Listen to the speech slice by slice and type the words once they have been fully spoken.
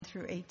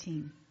through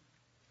 18.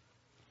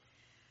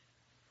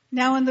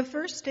 Now on the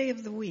first day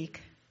of the week,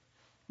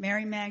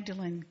 Mary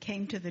Magdalene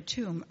came to the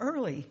tomb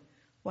early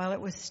while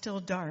it was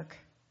still dark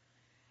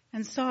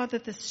and saw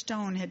that the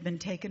stone had been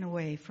taken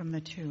away from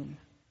the tomb.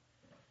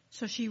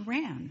 So she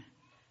ran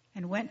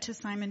and went to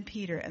Simon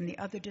Peter and the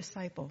other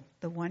disciple,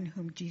 the one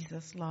whom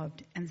Jesus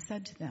loved, and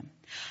said to them,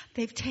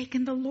 "They've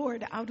taken the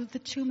Lord out of the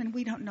tomb and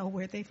we don't know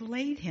where they've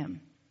laid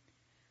him."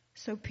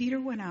 So Peter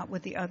went out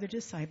with the other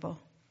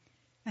disciple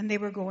and they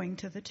were going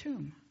to the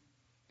tomb.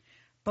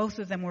 Both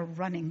of them were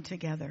running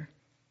together,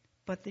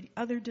 but the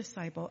other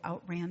disciple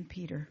outran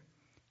Peter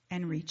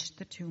and reached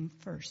the tomb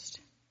first.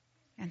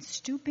 And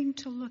stooping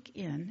to look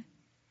in,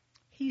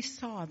 he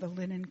saw the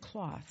linen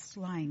cloths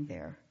lying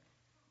there,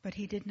 but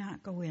he did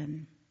not go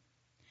in.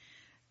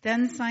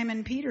 Then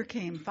Simon Peter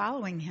came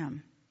following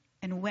him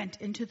and went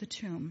into the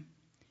tomb.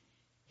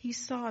 He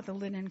saw the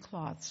linen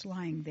cloths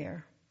lying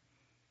there,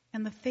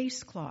 and the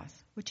face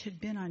cloth which had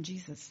been on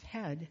Jesus'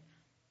 head,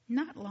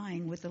 not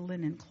lying with the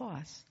linen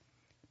cloths,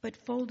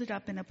 but folded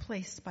up in a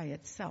place by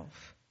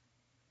itself.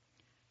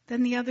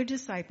 Then the other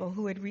disciple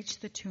who had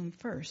reached the tomb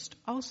first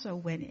also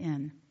went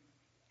in,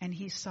 and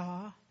he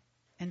saw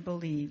and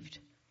believed.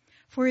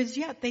 For as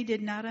yet they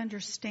did not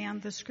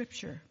understand the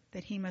scripture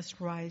that he must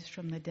rise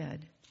from the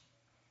dead.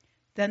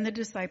 Then the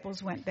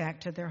disciples went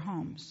back to their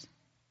homes.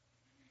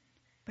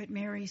 But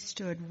Mary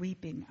stood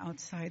weeping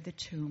outside the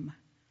tomb.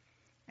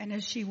 And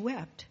as she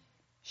wept,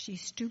 she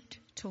stooped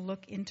to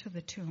look into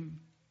the tomb.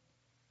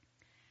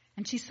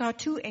 And she saw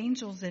two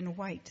angels in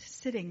white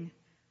sitting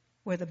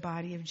where the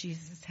body of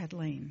Jesus had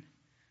lain,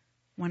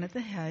 one at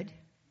the head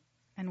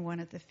and one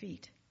at the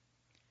feet.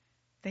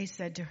 They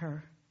said to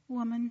her,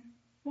 "Woman,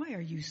 why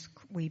are you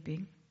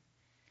weeping?"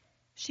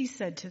 She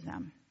said to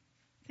them,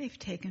 "They've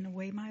taken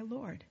away my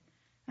Lord,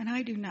 and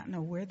I do not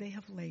know where they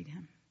have laid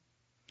him."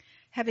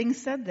 Having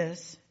said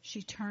this,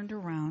 she turned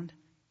around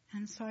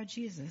and saw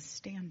Jesus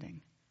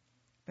standing,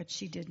 but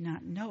she did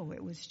not know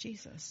it was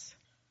Jesus.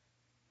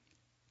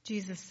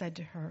 Jesus said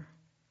to her,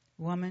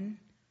 "Woman,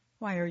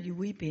 why are you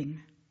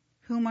weeping?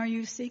 Whom are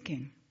you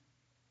seeking?"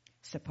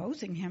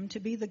 Supposing him to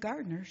be the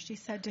gardener, she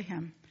said to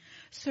him,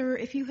 "Sir,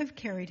 if you have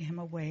carried him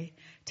away,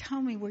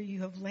 tell me where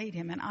you have laid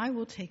him, and I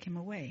will take him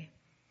away."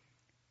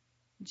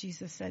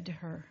 Jesus said to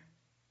her,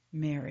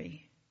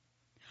 "Mary."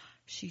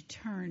 She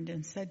turned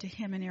and said to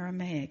him in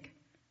Aramaic,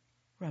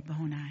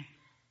 "Rabboni,"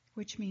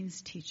 which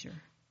means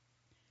teacher.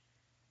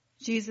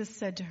 Jesus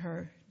said to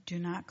her, "Do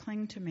not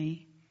cling to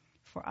me,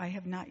 for I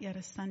have not yet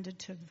ascended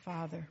to the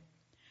Father.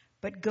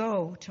 But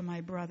go to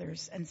my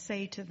brothers and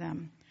say to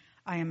them,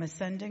 I am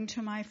ascending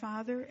to my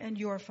Father and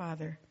your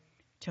Father,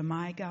 to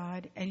my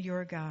God and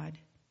your God."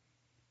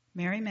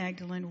 Mary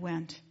Magdalene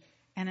went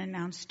and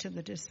announced to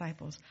the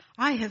disciples,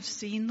 "I have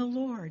seen the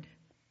Lord,"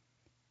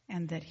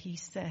 and that he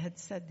had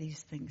said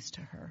these things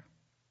to her.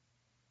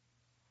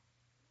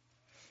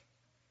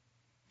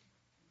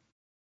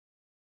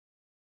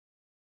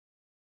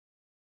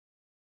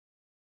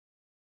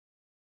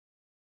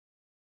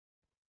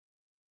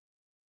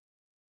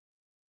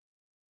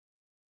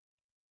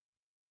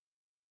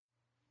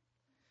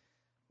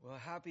 Well,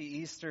 happy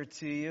Easter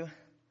to you.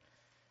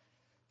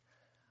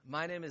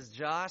 My name is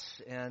Josh,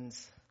 and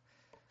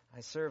I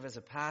serve as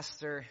a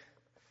pastor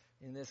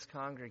in this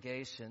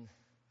congregation.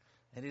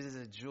 And it is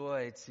a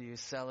joy to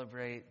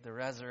celebrate the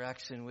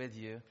resurrection with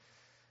you,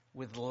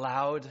 with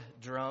loud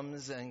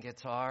drums and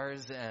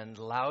guitars and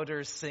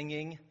louder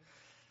singing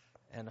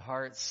and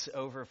hearts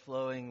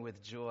overflowing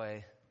with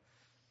joy.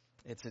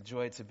 It's a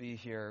joy to be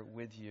here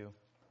with you.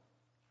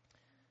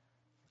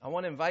 I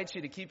want to invite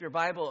you to keep your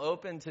Bible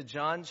open to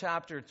John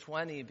chapter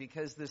 20,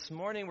 because this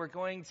morning we're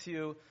going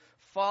to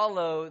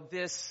follow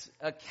this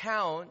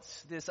account,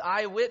 this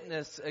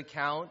eyewitness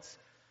account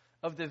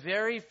of the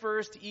very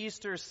first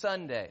Easter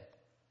Sunday.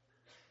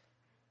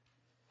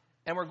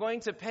 And we're going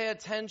to pay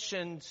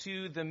attention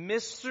to the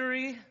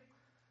mystery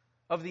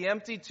of the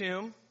empty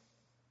tomb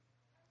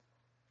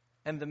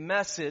and the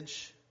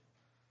message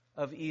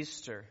of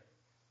Easter.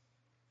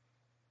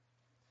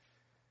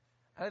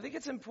 I think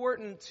it's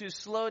important to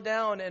slow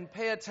down and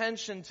pay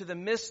attention to the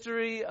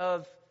mystery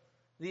of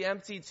the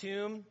empty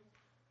tomb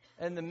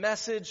and the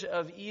message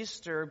of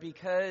Easter,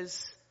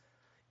 because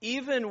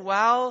even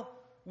while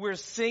we're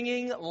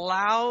singing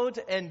loud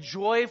and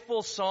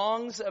joyful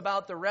songs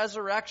about the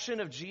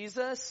resurrection of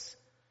Jesus,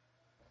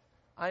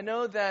 I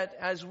know that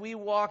as we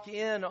walk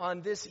in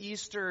on this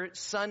Easter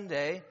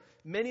Sunday,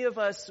 many of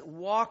us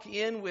walk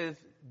in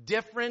with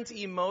different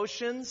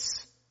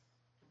emotions,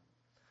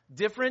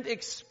 different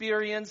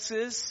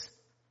experiences,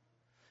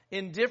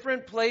 in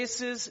different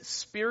places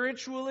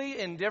spiritually,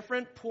 in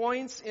different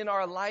points in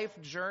our life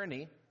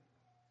journey.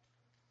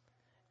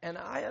 And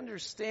I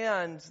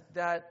understand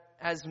that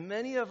as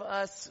many of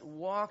us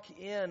walk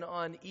in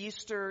on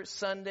Easter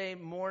Sunday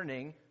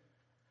morning,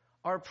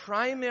 our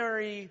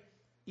primary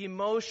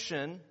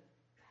emotion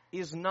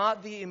is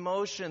not the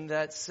emotion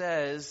that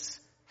says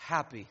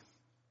happy.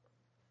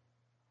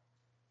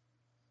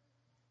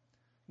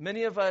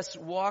 Many of us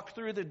walk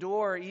through the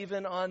door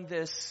even on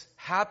this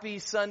happy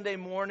Sunday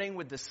morning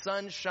with the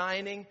sun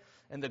shining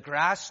and the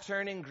grass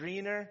turning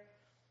greener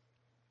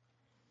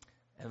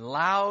and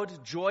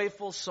loud,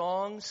 joyful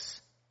songs.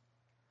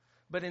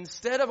 But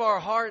instead of our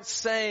hearts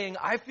saying,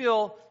 I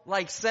feel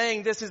like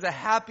saying this is a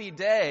happy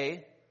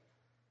day,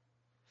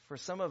 for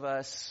some of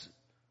us,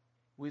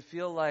 we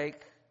feel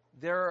like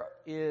there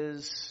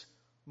is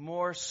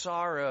more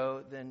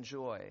sorrow than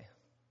joy.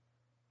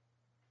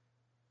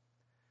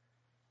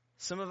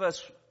 Some of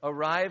us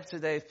arrive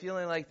today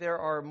feeling like there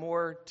are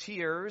more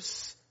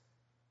tears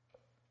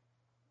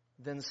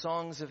than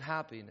songs of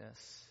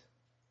happiness.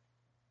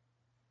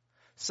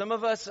 Some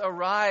of us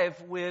arrive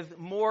with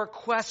more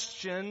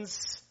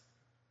questions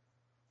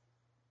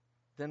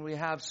than we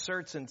have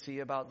certainty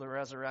about the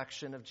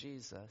resurrection of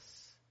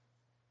Jesus.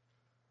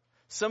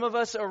 Some of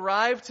us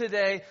arrive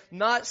today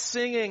not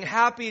singing,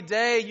 happy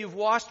day, you've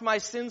washed my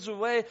sins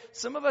away.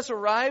 Some of us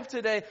arrive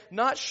today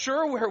not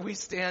sure where we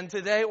stand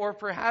today, or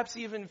perhaps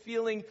even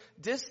feeling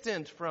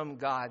distant from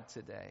God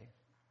today.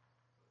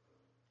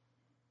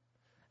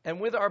 And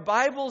with our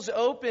Bibles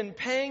open,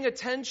 paying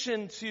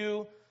attention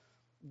to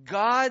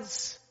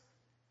God's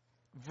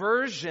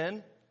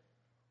version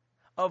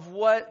of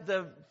what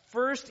the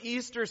first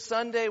Easter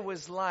Sunday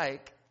was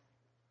like,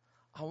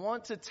 I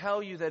want to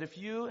tell you that if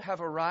you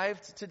have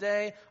arrived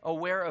today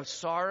aware of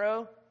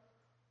sorrow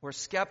or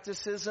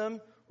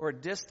skepticism or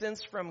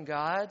distance from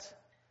God,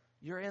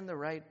 you're in the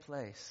right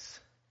place.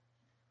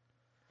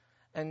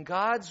 And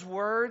God's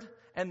Word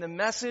and the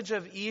message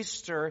of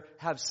Easter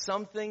have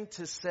something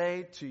to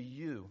say to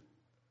you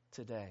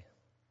today.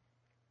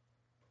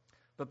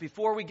 But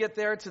before we get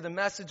there to the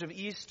message of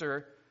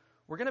Easter,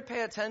 we're going to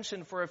pay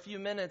attention for a few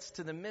minutes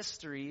to the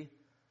mystery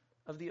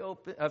of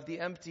the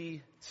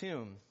empty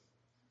tomb.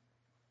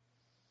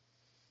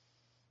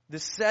 The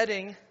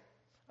setting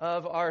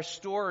of our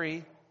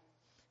story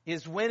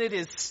is when it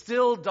is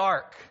still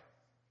dark.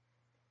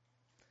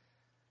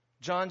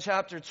 John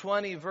chapter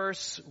 20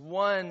 verse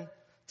 1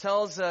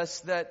 tells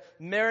us that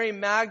Mary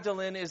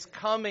Magdalene is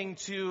coming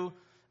to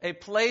a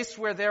place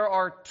where there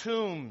are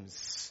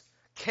tombs,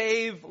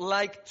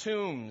 cave-like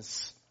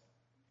tombs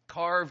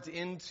carved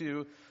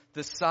into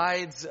the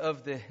sides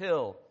of the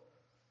hill.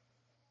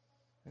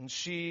 And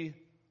she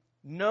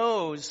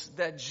knows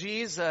that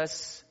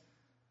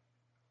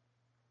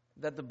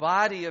that the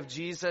body of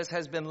Jesus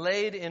has been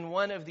laid in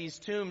one of these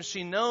tombs.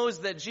 She knows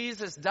that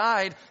Jesus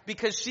died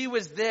because she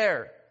was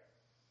there.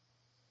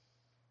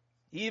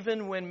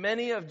 Even when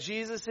many of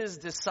Jesus'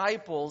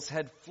 disciples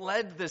had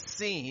fled the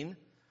scene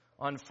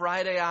on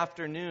Friday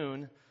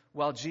afternoon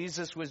while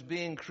Jesus was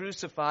being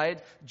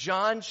crucified,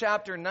 John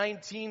chapter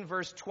 19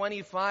 verse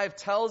 25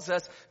 tells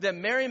us that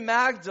Mary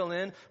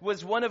Magdalene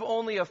was one of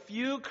only a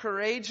few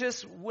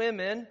courageous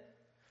women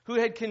who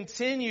had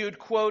continued,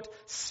 quote,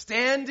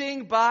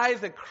 standing by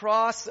the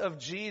cross of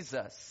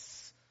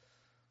Jesus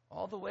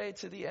all the way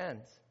to the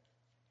end.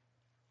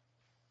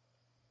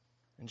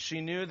 And she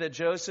knew that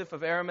Joseph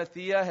of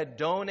Arimathea had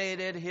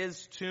donated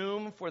his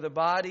tomb for the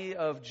body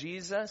of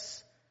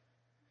Jesus.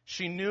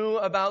 She knew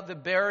about the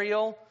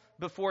burial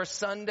before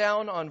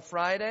sundown on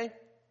Friday.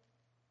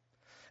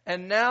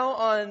 And now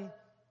on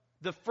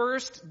the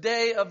first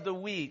day of the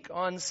week,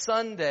 on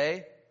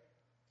Sunday,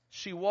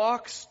 she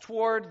walks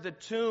toward the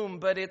tomb,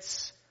 but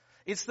it's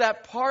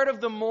that part of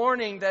the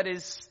morning that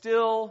is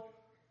still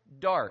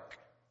dark,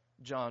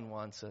 John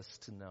wants us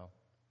to know.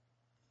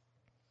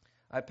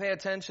 I pay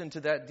attention to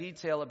that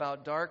detail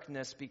about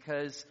darkness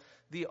because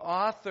the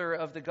author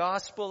of the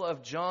Gospel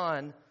of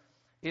John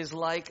is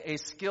like a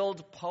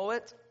skilled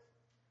poet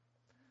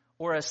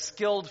or a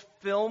skilled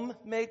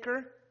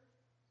filmmaker.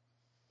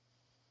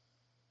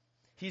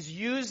 He's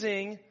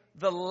using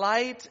the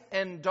light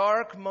and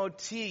dark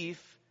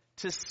motif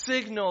to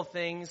signal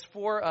things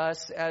for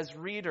us as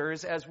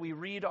readers as we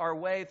read our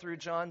way through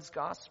John's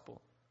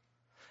Gospel.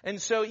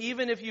 And so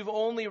even if you've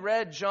only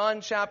read John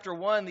chapter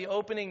 1, the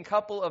opening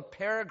couple of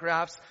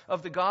paragraphs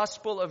of the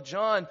Gospel of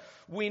John,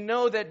 we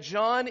know that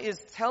John is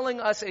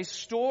telling us a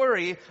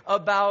story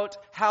about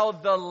how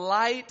the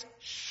light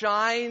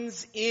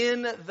shines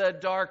in the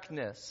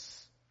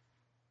darkness.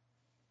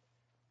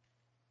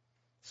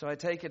 So I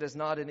take it as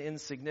not an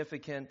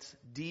insignificant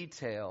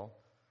detail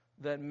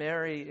that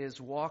Mary is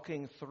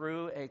walking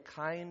through a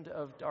kind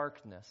of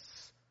darkness.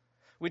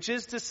 Which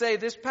is to say,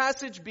 this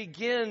passage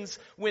begins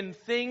when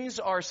things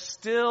are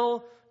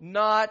still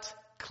not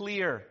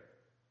clear.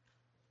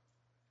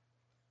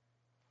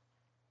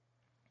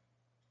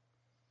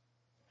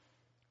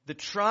 The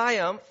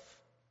triumph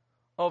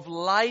of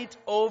light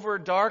over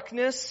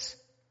darkness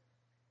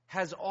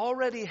has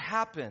already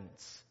happened,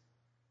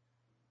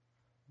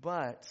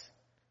 but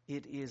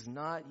it is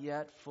not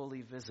yet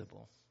fully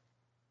visible.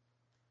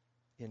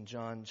 In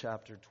John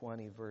chapter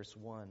 20, verse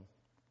 1.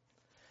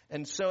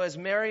 And so as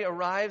Mary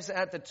arrives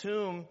at the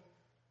tomb,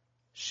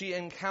 she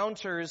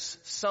encounters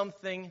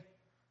something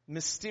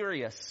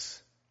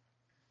mysterious.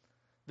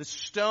 The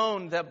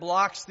stone that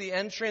blocks the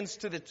entrance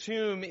to the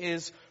tomb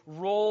is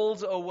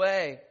rolled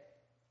away.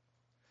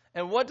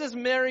 And what does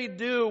Mary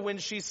do when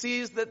she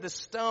sees that the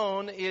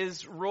stone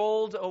is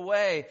rolled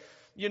away?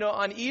 You know,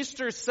 on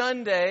Easter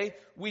Sunday,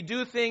 we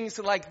do things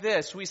like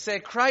this. We say,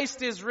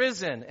 Christ is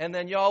risen. And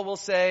then y'all will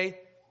say,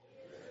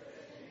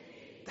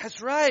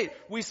 that's right.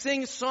 We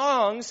sing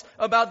songs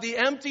about the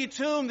empty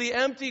tomb, the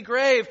empty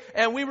grave,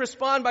 and we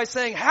respond by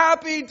saying,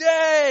 Happy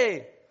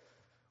Day!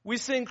 We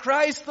sing,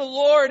 Christ the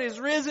Lord is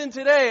risen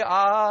today.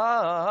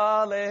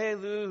 Hallelujah,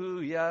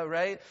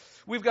 right?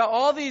 We've got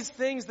all these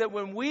things that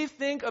when we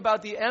think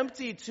about the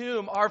empty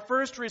tomb, our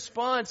first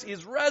response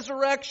is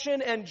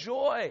resurrection and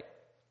joy.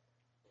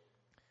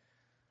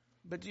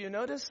 But do you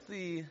notice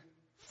the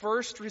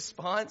first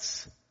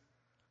response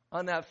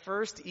on that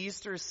first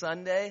Easter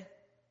Sunday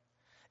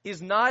is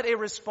not a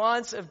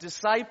response of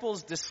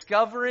disciples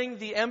discovering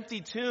the empty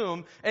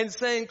tomb and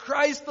saying,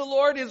 Christ the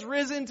Lord is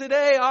risen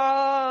today.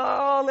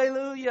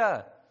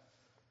 Hallelujah.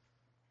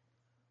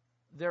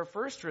 Their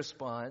first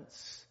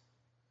response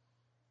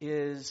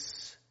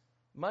is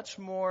much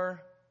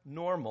more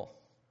normal.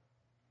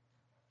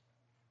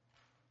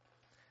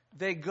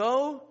 They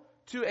go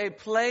to a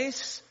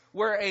place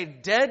where a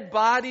dead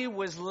body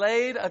was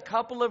laid a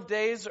couple of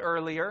days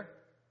earlier.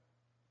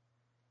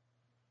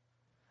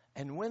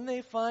 And when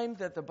they find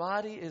that the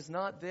body is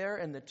not there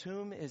and the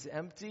tomb is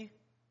empty,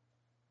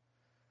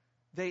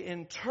 they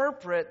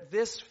interpret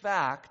this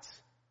fact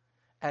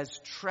as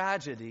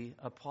tragedy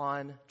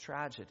upon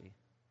tragedy.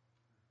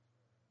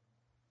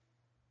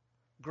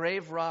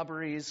 Grave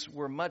robberies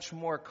were much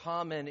more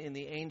common in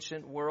the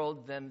ancient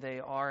world than they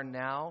are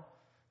now.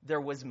 There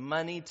was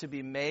money to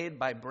be made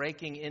by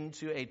breaking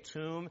into a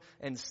tomb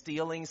and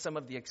stealing some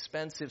of the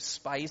expensive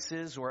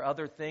spices or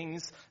other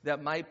things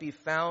that might be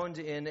found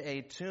in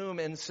a tomb.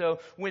 And so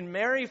when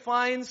Mary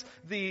finds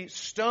the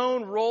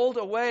stone rolled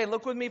away,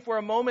 look with me for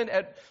a moment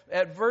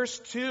at verse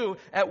 2,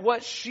 at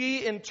what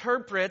she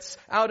interprets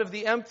out of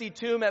the empty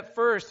tomb at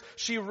first.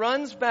 She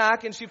runs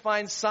back and she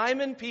finds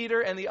Simon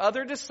Peter and the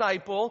other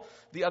disciple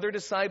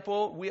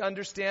we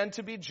understand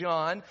to be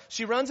John.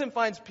 She runs and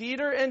finds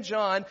Peter and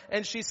John,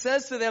 and she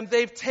says to them,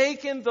 they've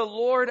taken the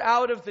Lord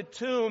out of the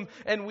tomb,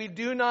 and we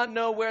do not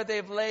know where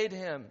they've laid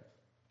him.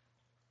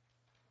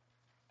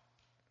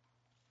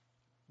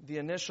 The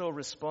initial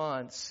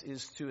response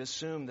is to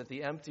assume that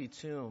the empty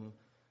tomb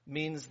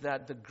means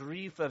that the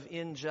grief of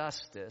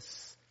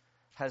injustice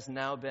has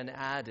now been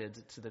added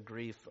to the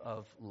grief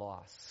of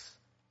loss.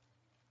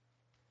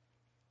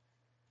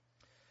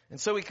 And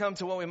so we come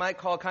to what we might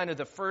call kind of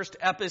the first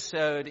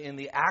episode in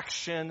the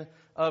action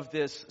of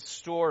this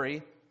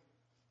story.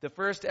 The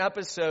first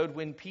episode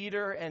when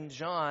Peter and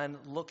John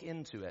look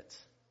into it.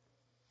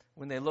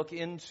 When they look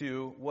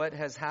into what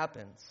has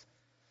happened.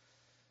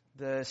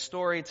 The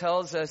story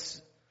tells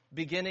us,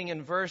 beginning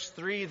in verse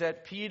 3,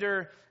 that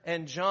Peter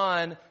and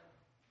John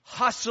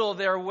hustle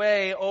their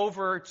way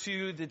over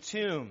to the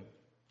tomb.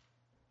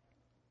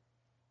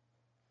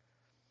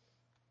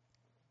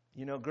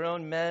 You know,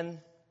 grown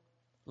men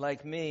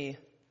like me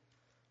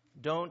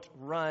don't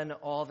run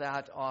all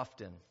that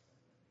often.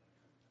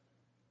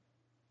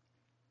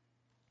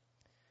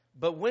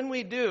 But when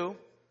we do,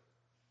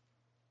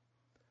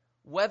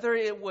 whether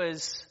it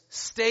was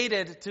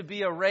stated to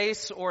be a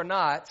race or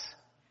not,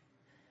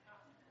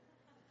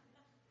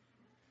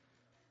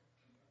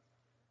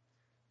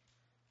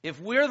 if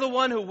we're the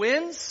one who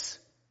wins,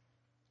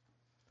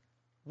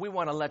 we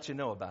want to let you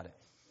know about it.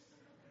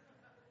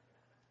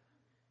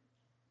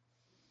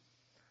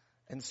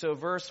 And so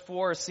verse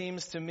 4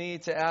 seems to me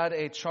to add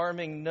a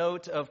charming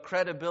note of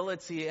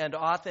credibility and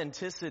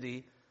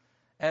authenticity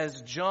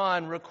as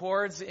John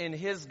records in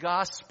his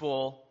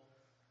gospel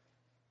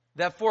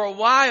that for a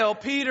while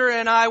Peter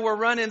and I were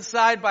running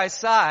side by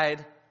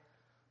side,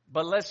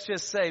 but let's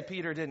just say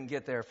Peter didn't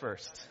get there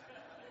first.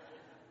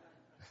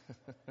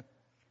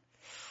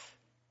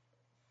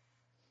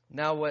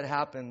 Now what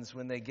happens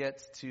when they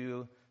get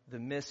to the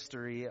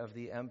mystery of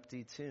the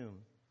empty tomb?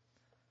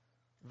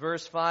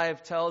 Verse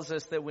 5 tells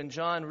us that when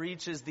John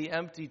reaches the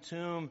empty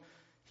tomb,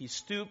 he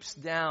stoops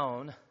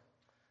down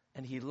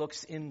and he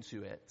looks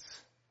into it.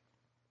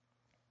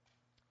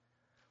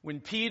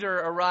 When Peter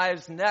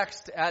arrives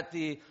next at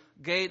the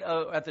gate,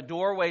 at the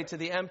doorway to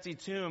the empty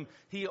tomb,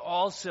 he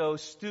also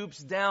stoops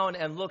down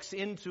and looks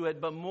into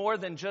it. But more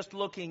than just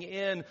looking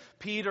in,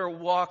 Peter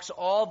walks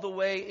all the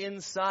way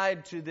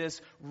inside to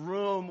this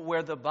room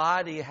where the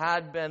body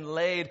had been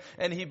laid,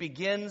 and he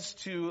begins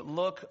to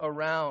look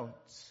around.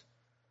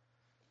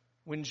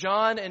 When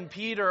John and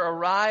Peter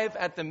arrive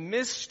at the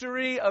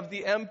mystery of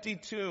the empty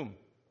tomb,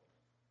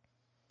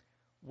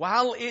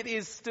 while it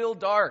is still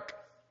dark,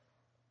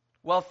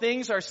 while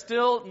things are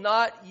still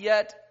not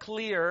yet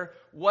clear,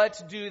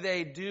 what do?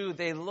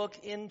 They look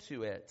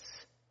into it.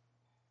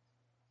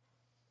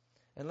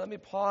 And let me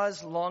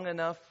pause long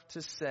enough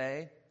to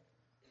say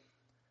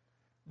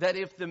that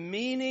if the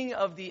meaning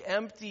of the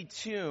empty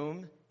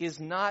tomb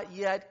is not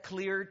yet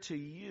clear to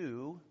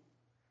you,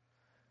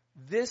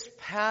 this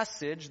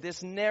passage,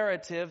 this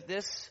narrative,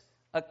 this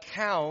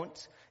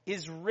account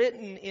is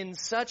written in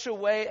such a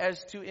way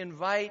as to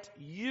invite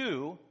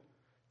you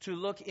to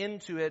look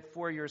into it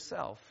for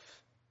yourself.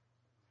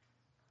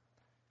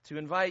 to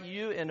invite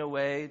you in a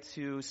way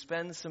to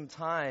spend some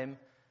time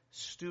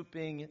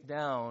stooping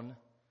down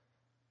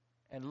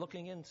and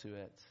looking into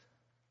it,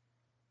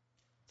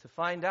 to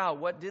find out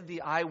what did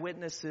the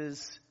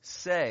eyewitnesses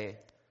say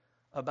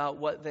about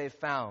what they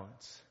found.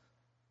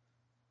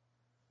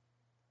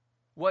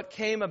 What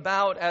came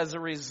about as a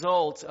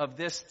result of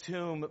this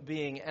tomb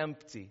being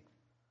empty?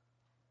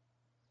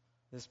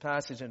 This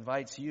passage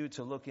invites you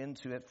to look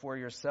into it for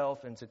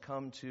yourself and to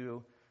come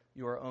to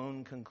your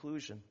own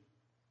conclusion.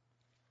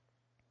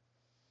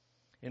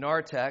 In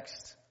our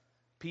text,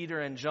 Peter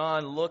and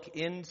John look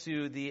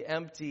into the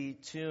empty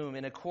tomb.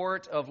 In a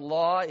court of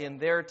law in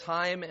their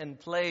time and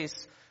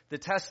place, the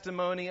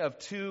testimony of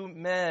two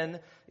men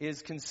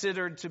is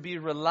considered to be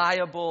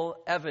reliable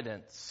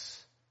evidence.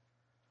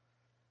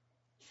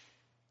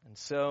 And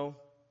so,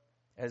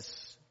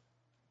 as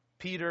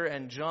Peter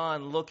and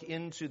John look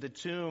into the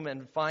tomb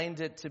and find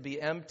it to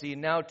be empty,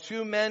 now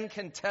two men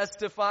can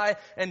testify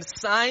and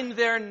sign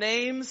their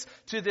names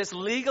to this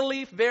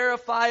legally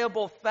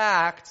verifiable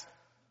fact: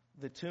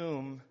 the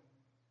tomb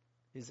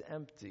is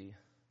empty.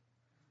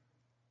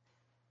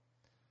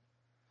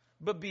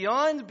 But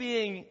beyond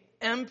being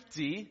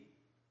empty,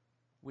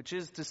 which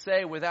is to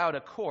say without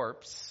a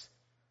corpse,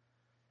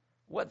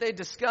 what they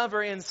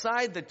discover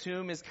inside the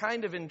tomb is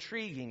kind of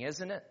intriguing,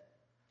 isn't it?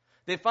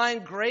 They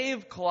find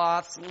grave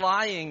cloths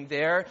lying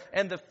there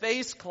and the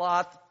face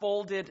cloth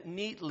folded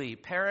neatly.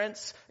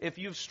 Parents, if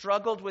you've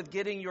struggled with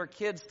getting your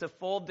kids to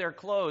fold their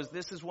clothes,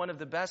 this is one of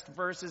the best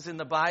verses in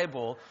the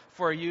Bible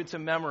for you to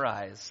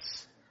memorize.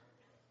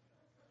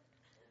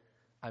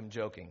 I'm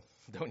joking.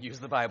 Don't use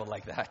the Bible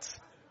like that.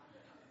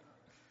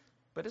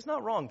 But it's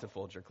not wrong to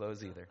fold your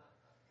clothes either.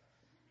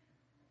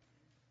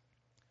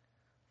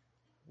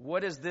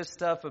 What is this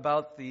stuff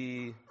about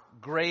the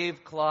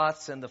grave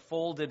cloths and the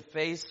folded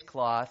face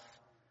cloth?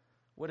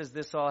 What does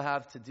this all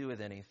have to do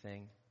with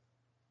anything?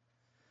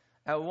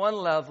 At one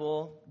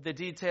level, the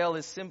detail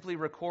is simply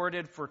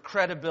recorded for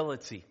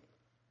credibility,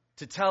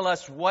 to tell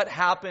us what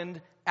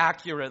happened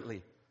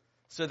accurately,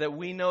 so that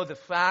we know the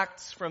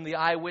facts from the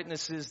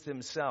eyewitnesses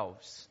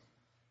themselves.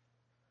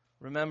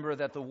 Remember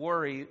that the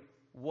worry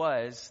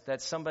was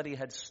that somebody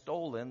had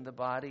stolen the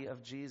body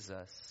of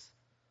Jesus.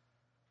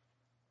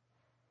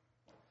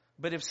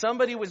 But if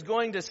somebody was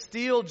going to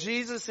steal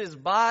Jesus'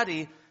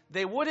 body,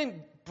 they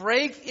wouldn't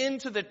break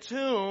into the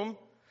tomb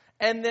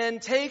and then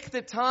take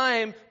the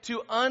time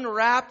to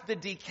unwrap the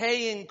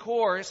decaying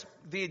corpse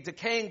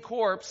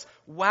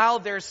while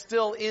they're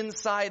still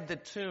inside the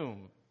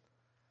tomb.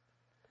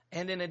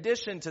 And in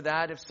addition to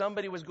that, if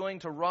somebody was going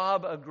to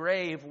rob a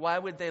grave, why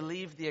would they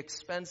leave the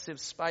expensive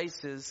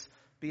spices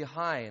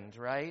behind,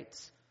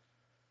 right?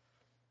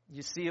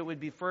 You see, it would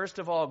be first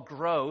of all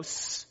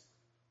gross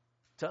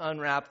to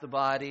unwrap the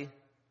body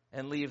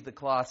and leave the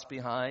cloths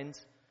behind.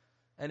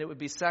 And it would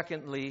be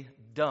secondly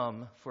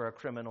dumb for a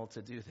criminal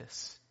to do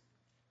this.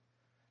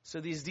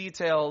 So these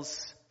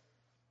details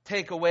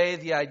take away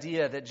the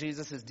idea that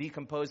Jesus'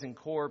 decomposing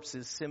corpse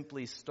is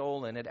simply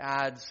stolen. It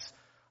adds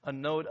a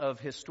note of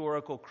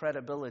historical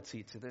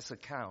credibility to this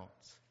account.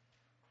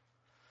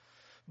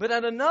 But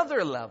at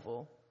another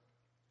level,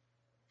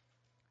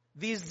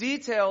 these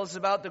details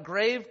about the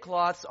grave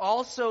cloths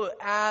also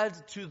add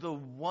to the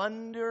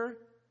wonder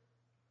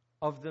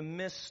of the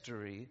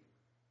mystery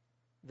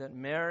that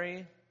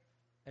Mary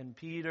and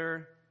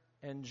Peter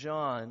and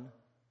John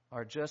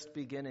are just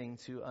beginning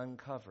to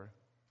uncover.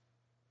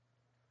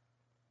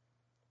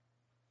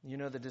 You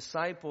know, the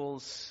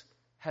disciples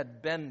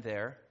had been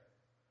there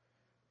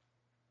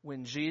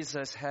when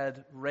Jesus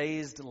had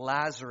raised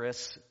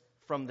Lazarus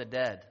from the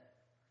dead,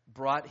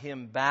 brought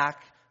him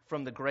back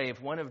from the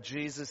grave, one of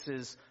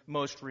Jesus'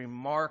 most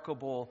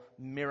remarkable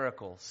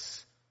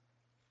miracles.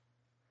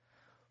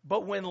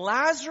 But when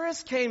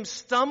Lazarus came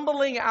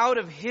stumbling out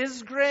of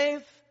his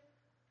grave,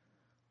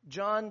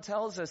 John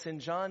tells us in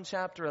John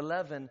chapter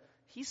 11,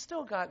 he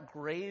still got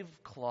grave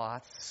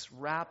cloths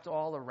wrapped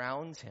all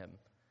around him.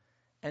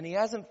 And he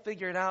hasn't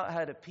figured out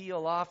how to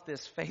peel off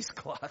this face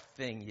cloth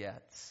thing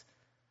yet.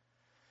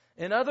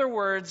 In other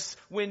words,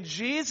 when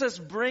Jesus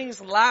brings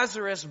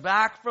Lazarus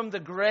back from the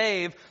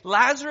grave,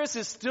 Lazarus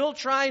is still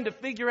trying to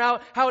figure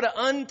out how to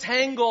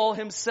untangle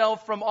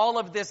himself from all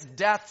of this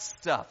death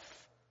stuff.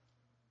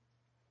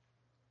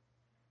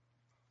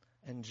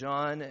 And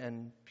John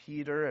and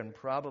Peter and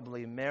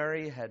probably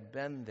Mary had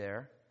been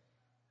there.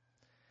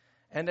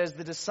 And as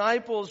the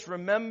disciples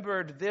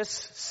remembered this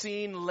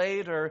scene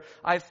later,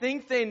 I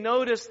think they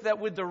noticed that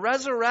with the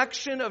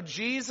resurrection of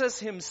Jesus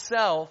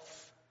himself,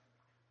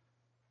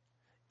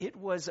 it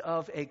was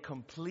of a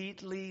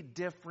completely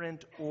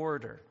different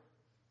order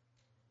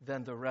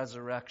than the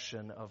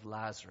resurrection of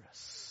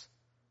Lazarus.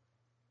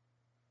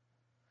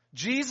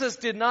 Jesus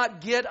did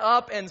not get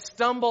up and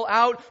stumble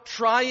out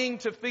trying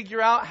to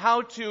figure out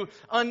how to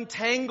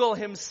untangle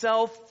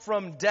himself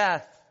from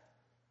death.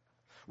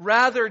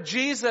 Rather,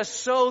 Jesus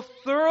so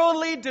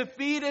thoroughly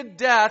defeated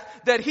death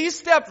that he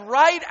stepped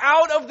right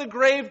out of the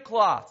grave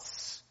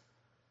cloths.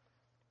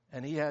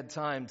 And he had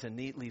time to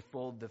neatly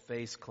fold the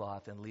face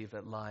cloth and leave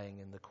it lying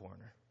in the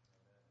corner.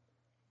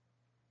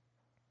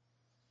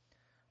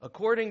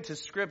 According to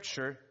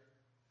Scripture,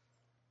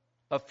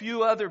 a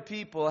few other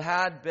people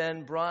had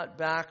been brought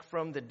back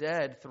from the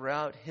dead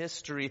throughout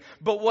history.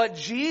 But what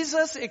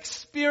Jesus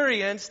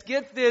experienced,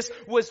 get this,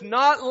 was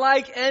not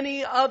like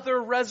any other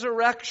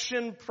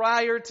resurrection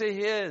prior to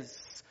his.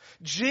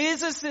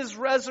 Jesus'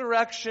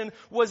 resurrection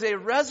was a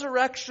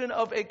resurrection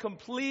of a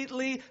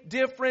completely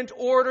different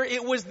order.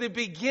 It was the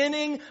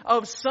beginning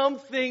of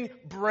something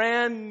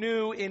brand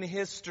new in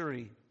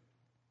history.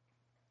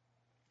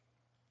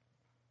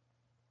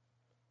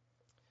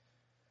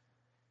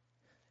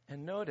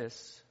 And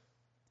notice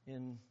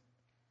in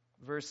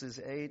verses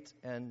 8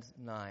 and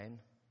 9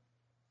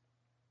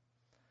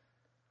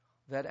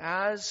 that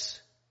as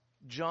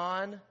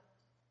John,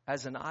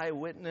 as an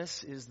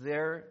eyewitness, is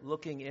there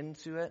looking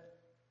into it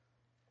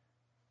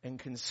and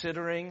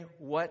considering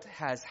what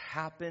has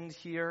happened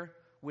here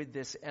with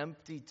this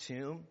empty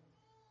tomb,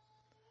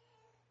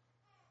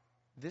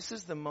 this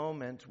is the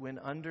moment when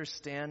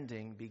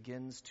understanding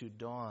begins to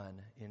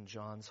dawn in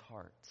John's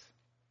heart.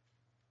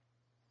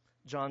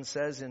 John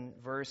says in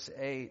verse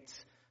 8,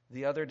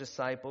 the other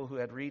disciple who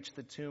had reached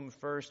the tomb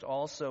first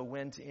also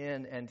went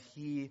in, and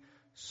he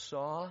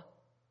saw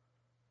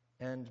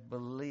and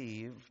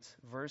believed.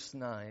 Verse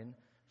 9,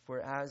 for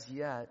as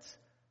yet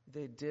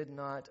they did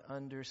not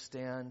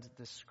understand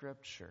the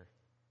Scripture,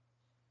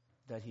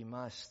 that he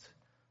must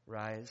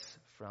rise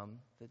from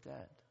the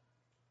dead.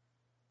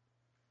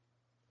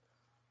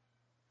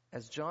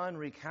 As John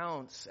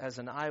recounts as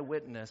an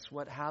eyewitness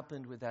what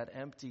happened with that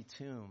empty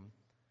tomb,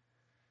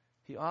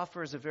 he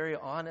offers a very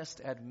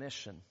honest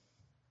admission.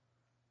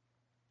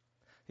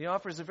 He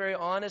offers a very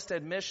honest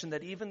admission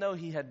that even though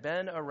he had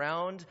been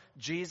around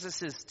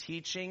Jesus'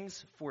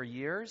 teachings for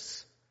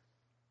years,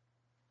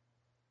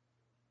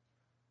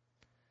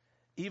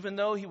 even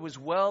though he was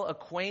well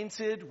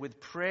acquainted with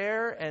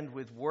prayer and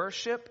with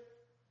worship,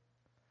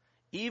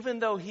 even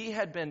though he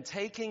had been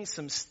taking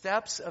some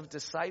steps of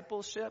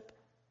discipleship,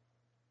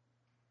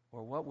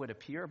 or what would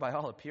appear by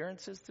all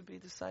appearances to be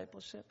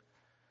discipleship,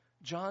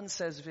 John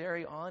says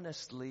very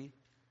honestly,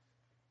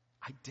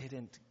 I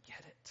didn't get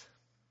it.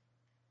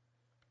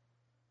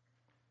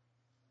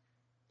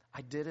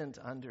 I didn't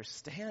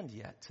understand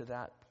yet to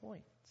that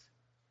point.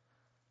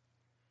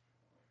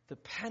 The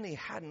penny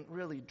hadn't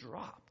really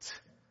dropped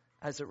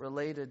as it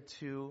related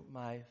to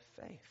my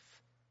faith.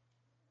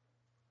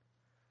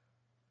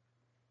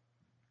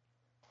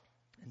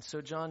 And so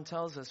John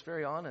tells us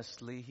very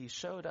honestly, he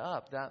showed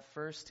up that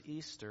first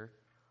Easter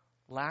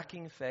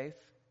lacking faith,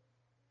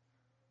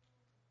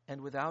 and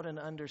without an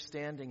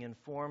understanding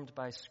informed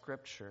by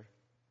Scripture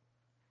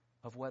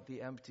of what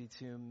the empty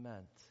tomb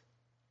meant.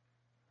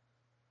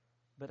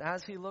 But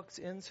as he looks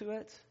into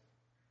it,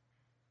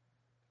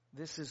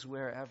 this is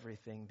where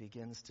everything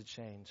begins to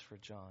change for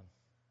John.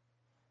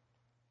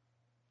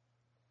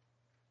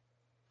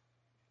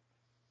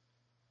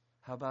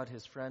 How about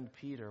his friend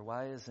Peter?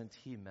 Why isn't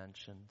he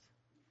mentioned?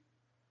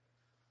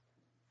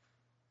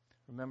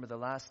 Remember the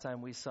last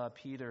time we saw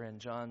Peter in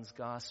John's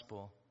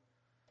Gospel,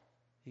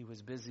 he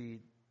was busy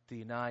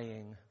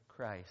denying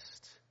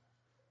Christ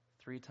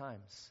 3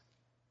 times.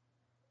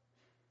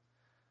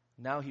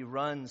 Now he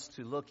runs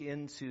to look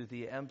into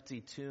the empty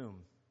tomb.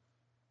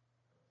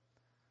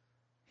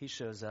 He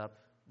shows up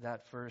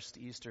that first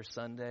Easter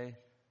Sunday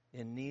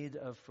in need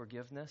of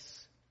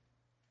forgiveness,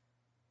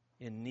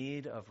 in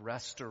need of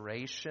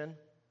restoration.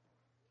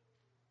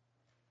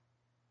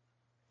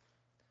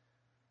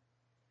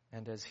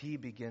 And as he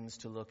begins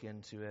to look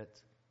into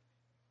it,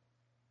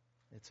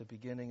 it's a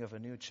beginning of a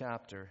new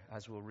chapter,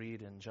 as we'll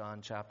read in John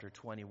chapter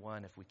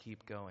 21 if we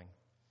keep going,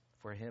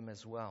 for him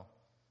as well.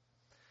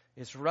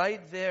 It's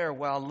right there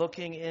while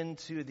looking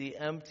into the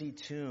empty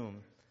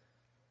tomb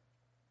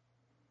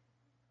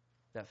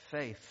that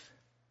faith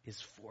is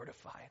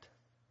fortified.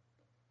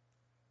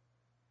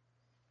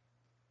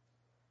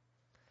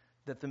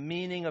 That the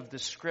meaning of the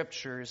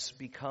Scriptures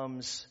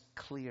becomes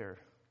clear.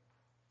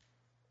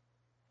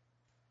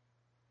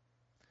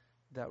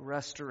 That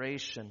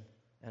restoration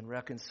and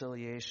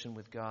reconciliation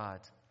with God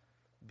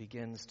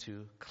begins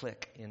to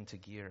click into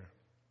gear.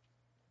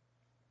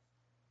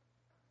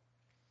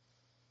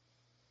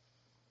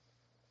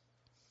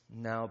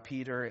 Now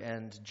Peter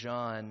and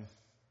John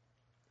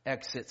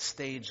exit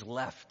stage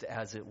left,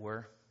 as it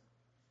were.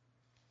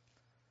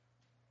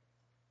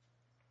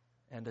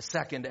 And a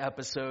second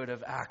episode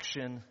of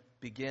action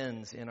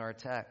begins in our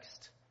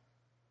text.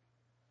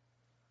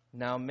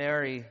 Now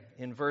Mary,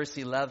 in verse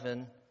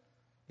 11,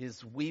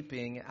 is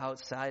weeping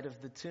outside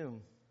of the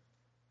tomb.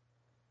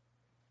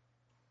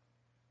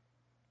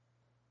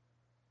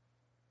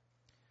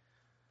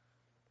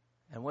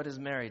 And what does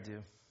Mary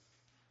do?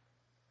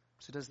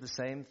 She does the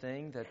same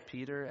thing that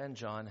Peter and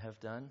John have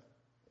done.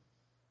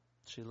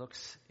 She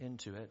looks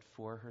into it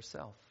for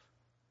herself.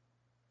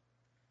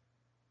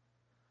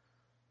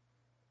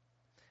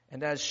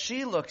 And as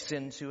she looks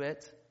into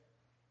it,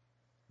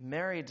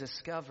 Mary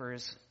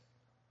discovers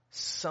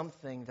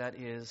something that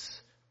is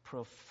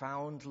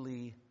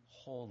profoundly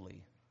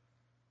holy.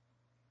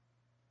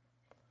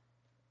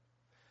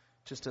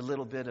 Just a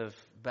little bit of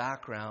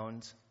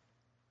background.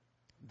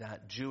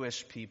 that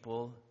Jewish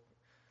people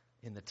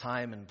in the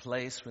time and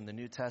place when the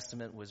New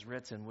Testament was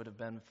written would have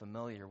been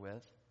familiar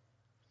with.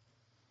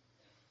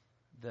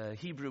 The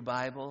Hebrew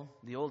Bible,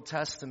 the Old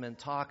Testament,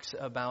 talks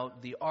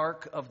about the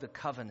Ark of the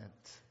Covenant,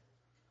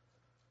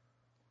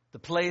 the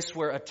place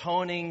where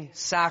atoning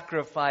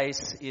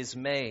sacrifice is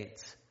made,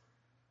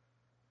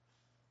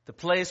 the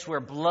place where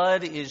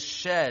blood is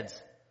shed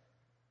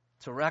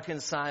to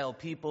reconcile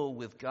people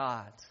with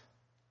God.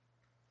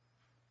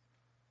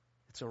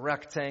 It's a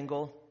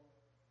rectangle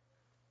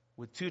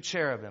with two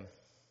cherubim,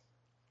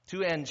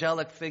 two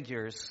angelic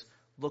figures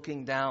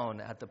looking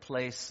down at the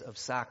place of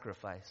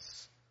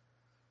sacrifice.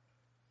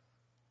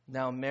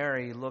 Now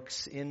Mary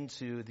looks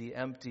into the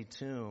empty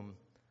tomb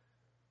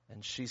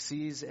and she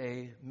sees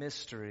a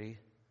mystery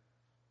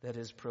that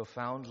is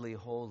profoundly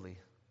holy.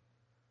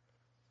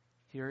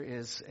 Here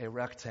is a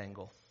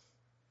rectangle,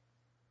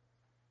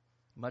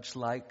 much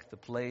like the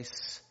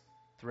place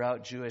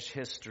throughout Jewish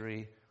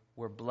history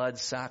where blood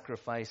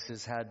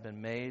sacrifices had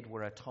been made,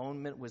 where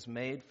atonement was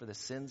made for the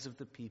sins of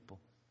the people,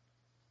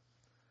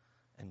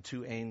 and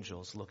two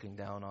angels looking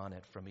down on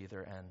it from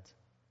either end.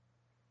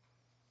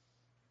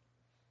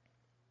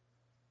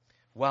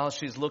 While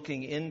she's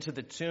looking into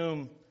the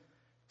tomb,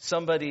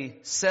 somebody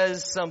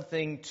says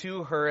something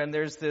to her, and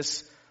there's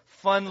this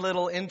fun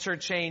little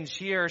interchange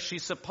here. She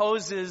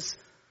supposes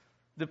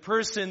the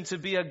person to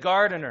be a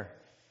gardener.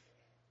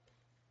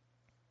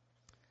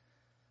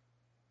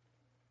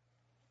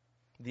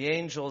 The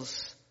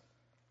angels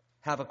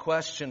have a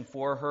question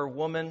for her.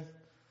 Woman,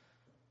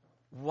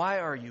 why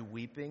are you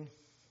weeping?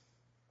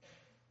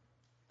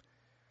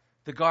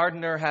 The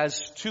gardener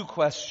has two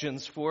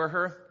questions for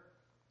her.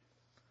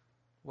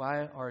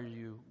 Why are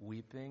you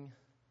weeping?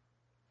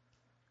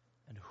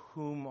 And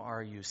whom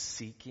are you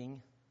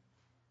seeking?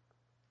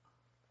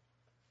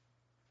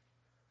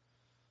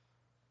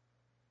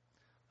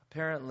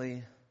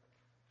 Apparently,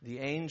 the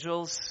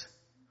angels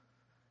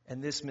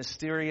and this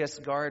mysterious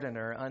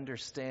gardener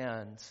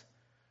understand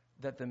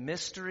that the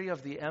mystery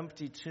of the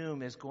empty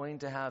tomb is going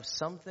to have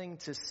something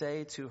to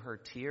say to her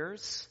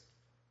tears,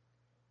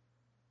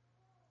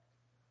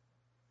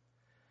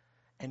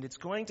 and it's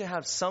going to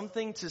have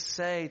something to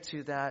say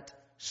to that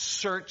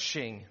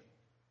searching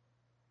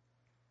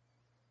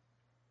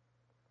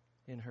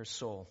in her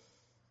soul.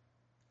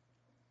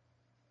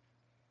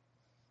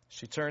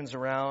 She turns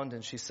around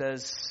and she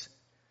says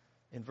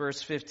in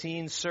verse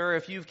 15, "Sir,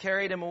 if you've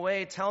carried him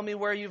away, tell me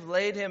where you've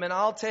laid him and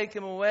I'll take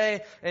him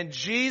away." And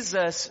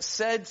Jesus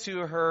said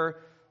to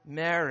her,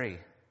 "Mary."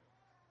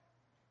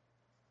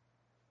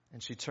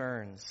 And she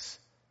turns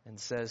and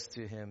says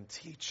to him,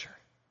 "Teacher."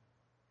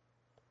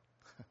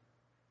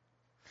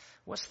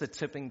 What's the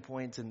tipping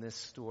point in this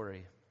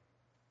story?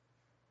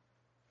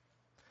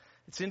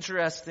 It's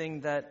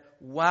interesting that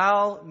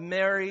while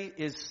Mary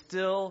is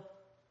still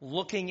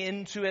looking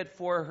into it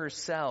for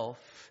herself,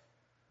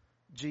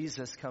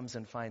 Jesus comes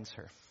and finds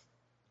her.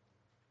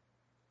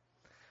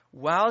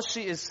 While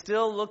she is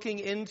still looking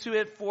into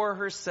it for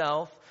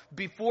herself,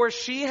 before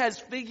she has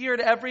figured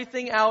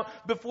everything out,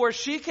 before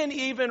she can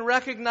even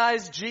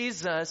recognize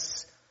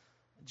Jesus,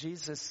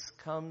 Jesus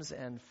comes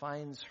and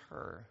finds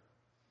her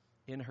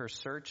in her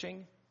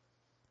searching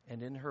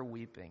and in her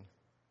weeping.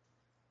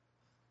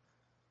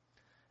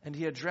 And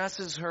he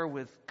addresses her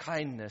with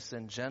kindness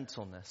and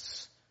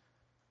gentleness,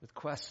 with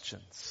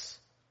questions.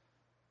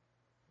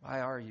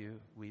 Why are you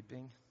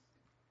weeping?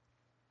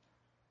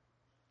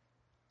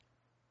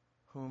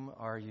 Whom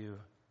are you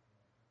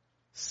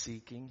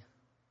seeking?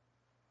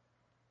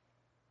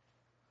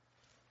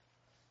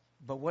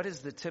 But what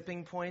is the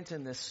tipping point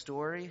in this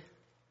story?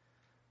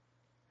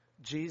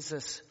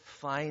 Jesus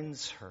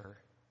finds her.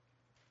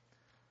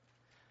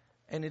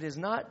 And it is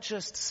not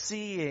just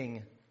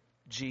seeing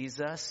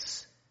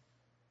Jesus,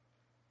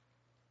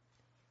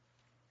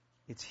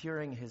 it's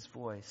hearing his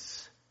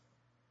voice.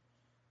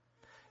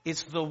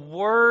 It's the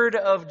word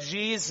of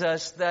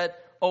Jesus that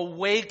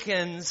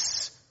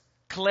awakens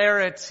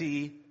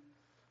clarity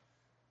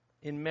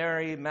in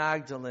Mary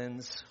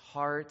Magdalene's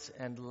heart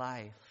and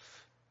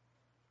life.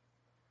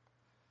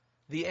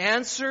 The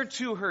answer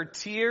to her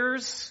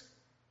tears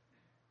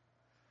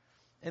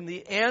and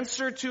the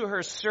answer to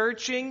her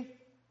searching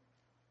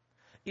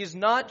is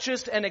not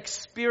just an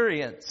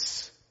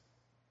experience.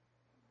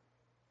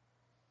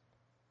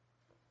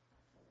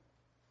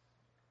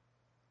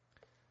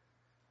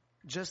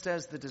 Just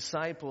as the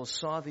disciples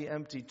saw the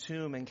empty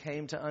tomb and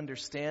came to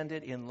understand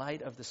it in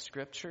light of the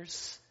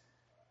Scriptures,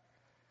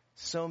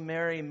 so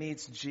Mary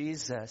meets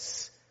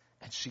Jesus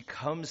and she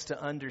comes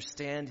to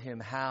understand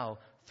him. How?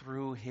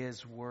 Through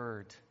his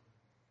word.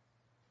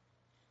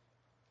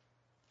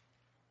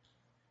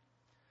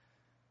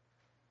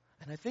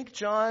 And I think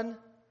John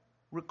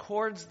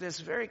records this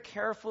very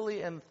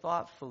carefully and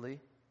thoughtfully.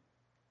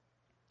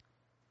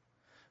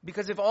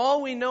 Because if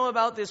all we know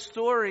about this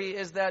story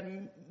is that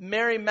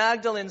Mary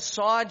Magdalene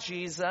saw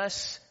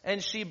Jesus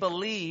and she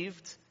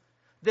believed,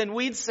 then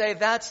we'd say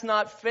that's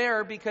not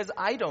fair because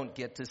I don't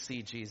get to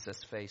see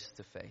Jesus face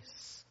to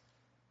face.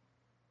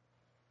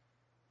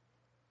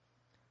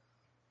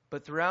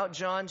 But throughout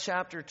John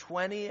chapter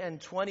 20 and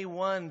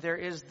 21, there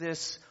is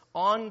this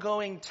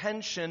ongoing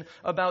tension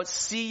about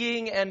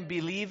seeing and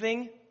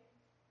believing,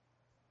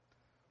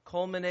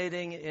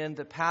 culminating in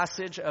the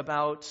passage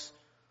about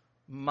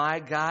my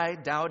guy,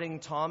 Doubting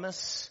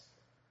Thomas,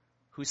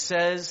 who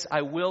says,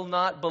 I will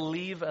not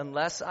believe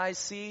unless I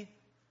see.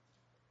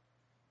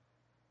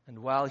 And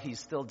while he's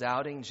still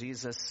doubting,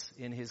 Jesus,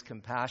 in his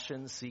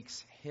compassion,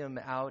 seeks him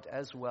out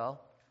as well.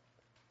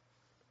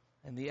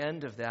 And the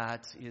end of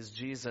that is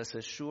Jesus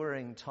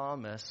assuring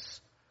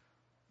Thomas,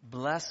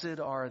 blessed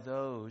are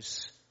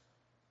those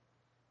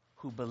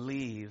who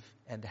believe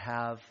and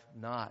have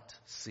not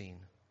seen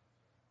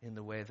in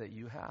the way that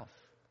you have.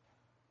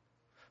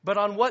 But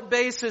on what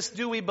basis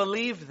do we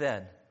believe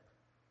then?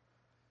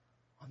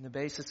 On the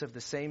basis of the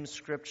same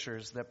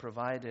scriptures that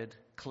provided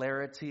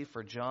clarity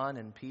for John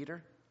and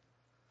Peter,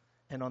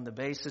 and on the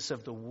basis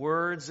of the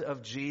words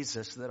of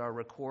Jesus that are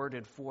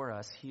recorded for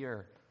us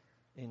here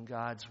in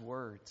God's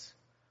words.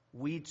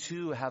 We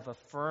too have a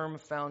firm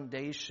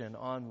foundation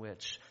on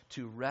which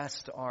to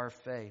rest our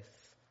faith.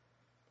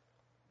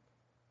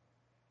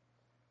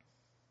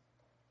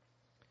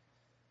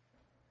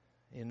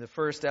 In the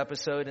first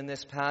episode in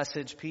this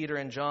passage, Peter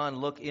and John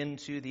look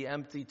into the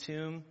empty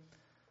tomb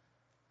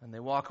and they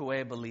walk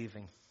away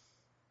believing.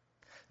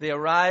 They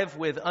arrive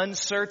with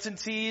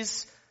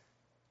uncertainties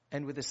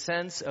and with a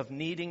sense of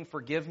needing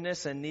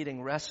forgiveness and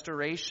needing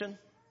restoration.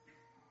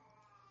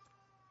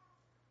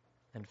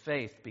 And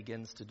faith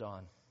begins to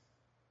dawn.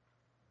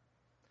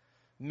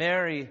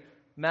 Mary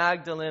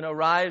Magdalene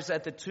arrives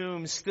at the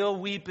tomb still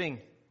weeping,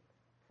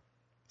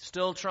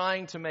 still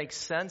trying to make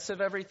sense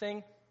of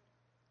everything,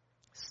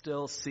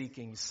 still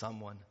seeking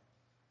someone.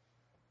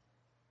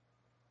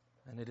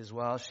 And it is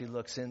while she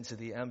looks into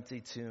the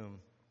empty tomb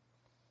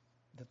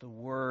that the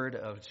word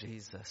of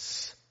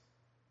Jesus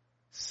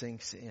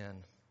sinks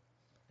in.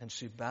 And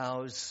she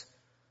bows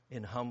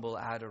in humble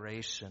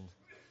adoration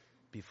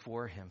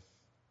before him.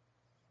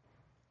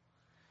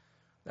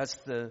 That's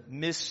the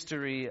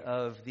mystery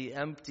of the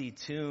empty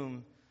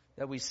tomb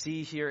that we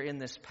see here in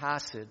this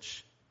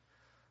passage.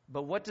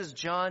 But what does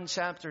John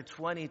chapter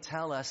 20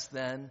 tell us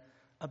then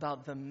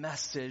about the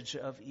message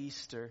of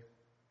Easter?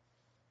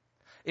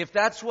 If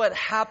that's what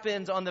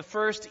happened on the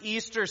first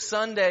Easter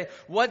Sunday,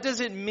 what does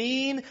it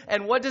mean,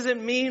 and what does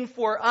it mean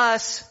for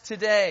us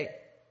today?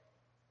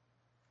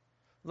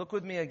 Look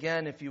with me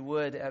again, if you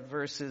would, at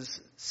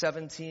verses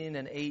 17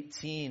 and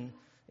 18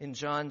 in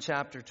John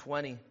chapter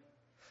 20.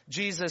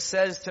 Jesus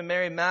says to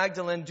Mary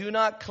Magdalene, do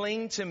not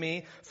cling to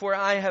me, for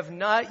I have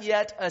not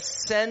yet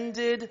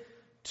ascended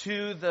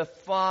to the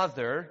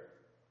Father,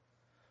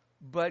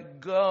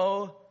 but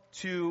go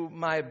to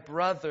my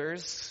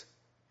brothers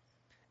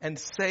and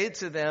say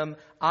to them,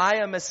 I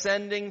am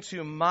ascending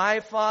to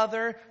my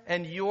Father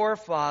and your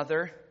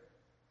Father,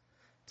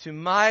 to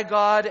my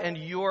God and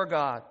your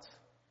God.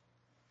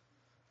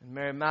 And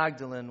Mary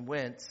Magdalene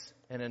went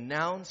and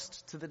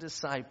announced to the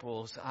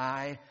disciples,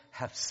 I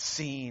have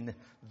seen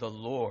the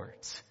Lord.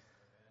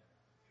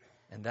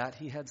 And that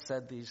he had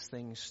said these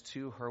things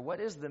to her.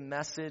 What is the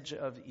message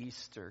of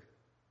Easter?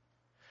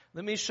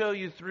 Let me show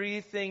you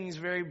three things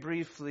very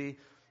briefly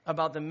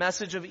about the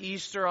message of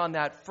Easter on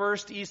that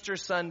first Easter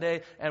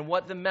Sunday and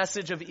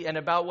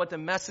about what the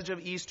message of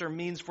Easter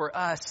means for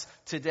us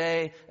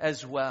today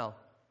as well.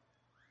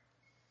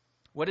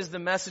 What is the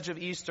message of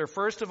Easter?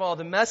 First of all,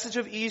 the message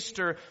of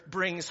Easter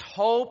brings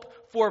hope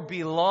for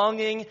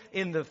belonging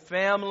in the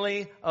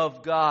family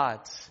of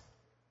God.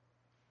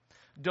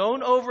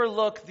 Don't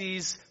overlook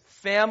these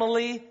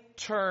family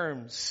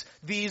terms,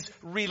 these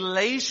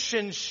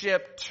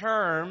relationship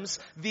terms,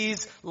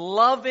 these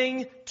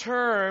loving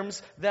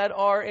terms that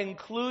are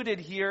included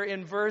here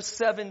in verse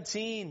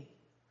 17.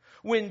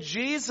 When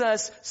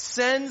Jesus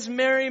sends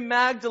Mary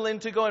Magdalene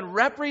to go and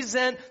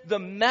represent the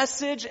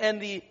message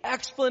and the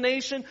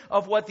explanation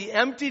of what the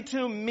empty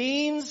tomb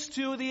means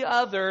to the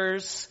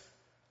others,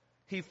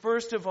 he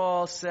first of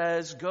all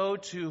says, go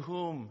to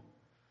whom?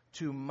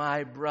 To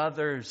my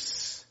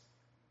brothers.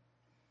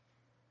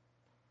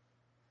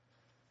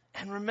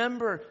 And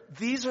remember,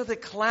 these are the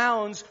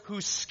clowns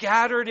who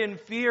scattered in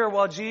fear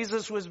while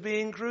Jesus was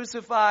being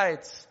crucified.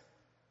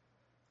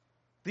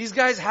 These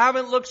guys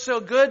haven't looked so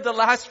good the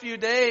last few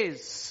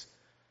days.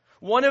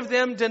 One of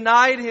them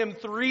denied him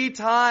 3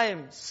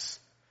 times.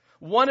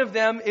 One of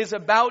them is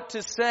about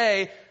to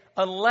say,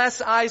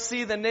 unless I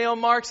see the nail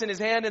marks in his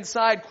hand and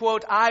side,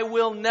 quote, I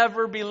will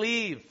never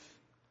believe.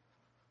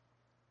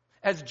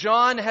 As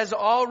John has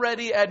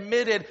already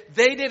admitted,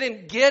 they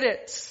didn't get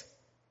it.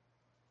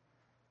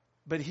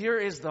 But here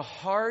is the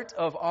heart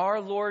of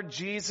our Lord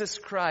Jesus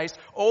Christ,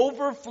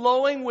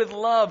 overflowing with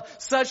love,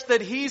 such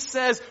that he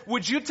says,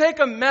 would you take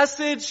a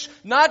message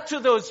not to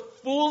those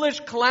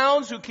foolish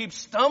clowns who keep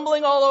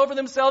stumbling all over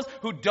themselves,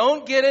 who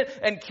don't get it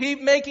and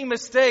keep making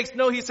mistakes?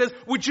 No, he says,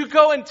 would you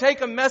go and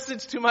take a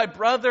message to my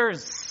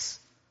brothers?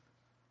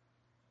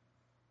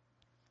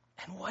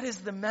 And what is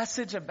the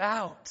message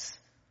about?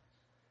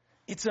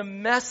 It's a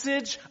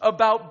message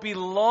about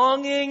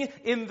belonging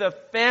in the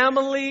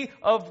family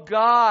of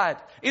God.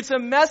 It's a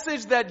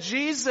message that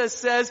Jesus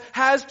says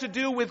has to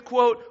do with,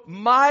 quote,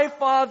 my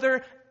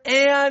Father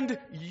and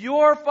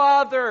your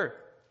Father.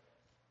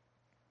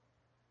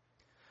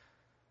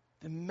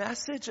 The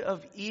message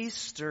of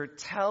Easter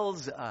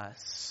tells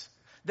us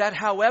that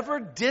however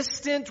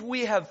distant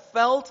we have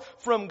felt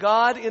from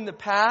God in the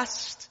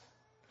past,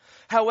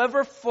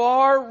 however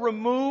far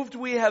removed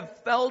we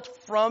have felt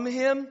from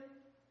Him,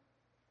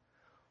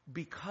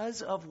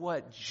 because of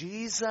what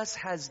Jesus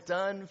has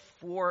done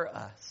for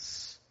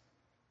us,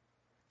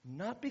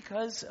 not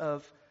because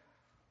of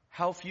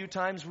how few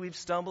times we've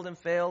stumbled and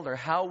failed or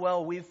how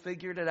well we've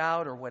figured it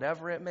out or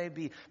whatever it may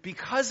be,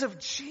 because of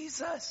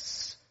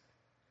Jesus,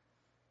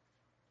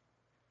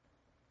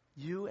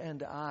 you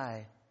and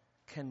I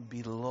can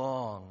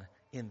belong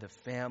in the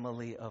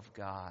family of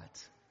God,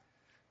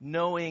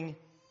 knowing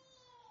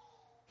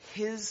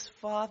His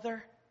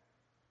Father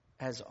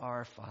as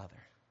our Father.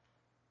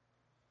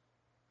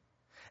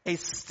 A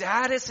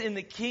status in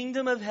the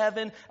kingdom of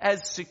heaven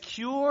as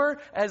secure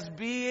as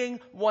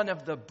being one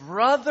of the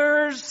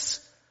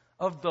brothers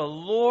of the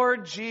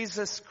Lord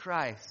Jesus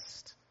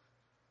Christ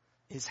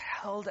is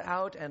held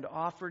out and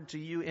offered to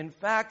you. In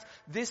fact,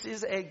 this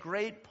is a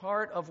great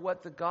part of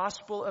what the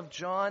Gospel of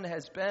John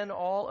has been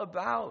all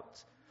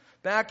about.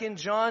 Back in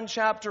John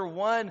chapter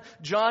 1,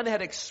 John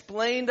had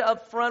explained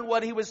up front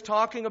what he was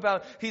talking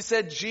about. He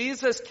said,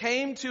 Jesus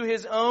came to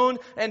His own,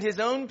 and His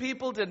own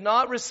people did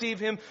not receive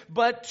Him,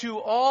 but to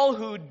all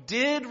who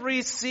did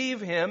receive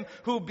Him,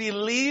 who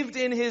believed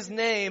in His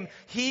name,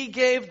 He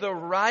gave the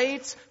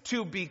right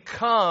to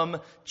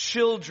become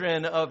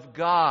children of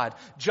God.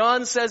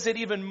 John says it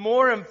even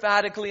more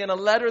emphatically in a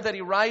letter that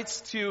he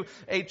writes to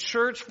a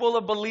church full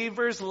of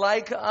believers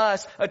like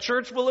us, a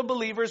church full of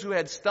believers who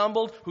had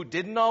stumbled, who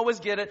didn't always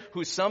get it,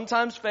 who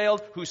sometimes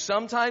failed, who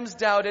sometimes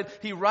doubted.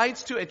 He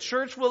writes to a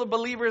church full of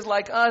believers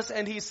like us,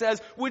 and he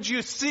says, would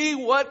you see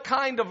what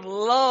kind of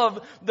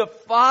love the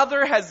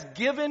Father has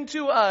given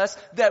to us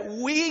that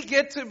we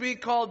get to be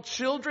called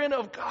children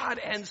of God,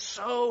 and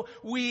so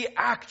we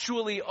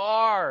actually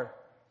are.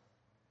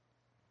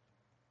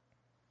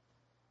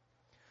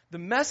 The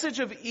message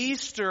of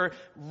Easter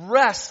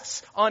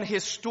rests on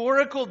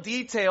historical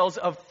details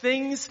of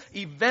things,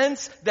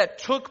 events that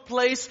took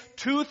place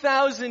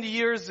 2,000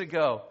 years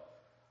ago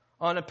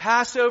on a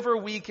Passover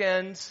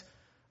weekend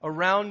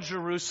around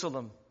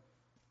Jerusalem.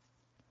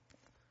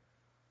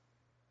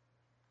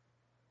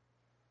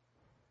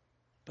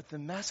 But the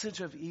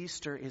message of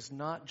Easter is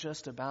not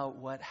just about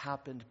what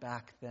happened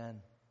back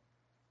then.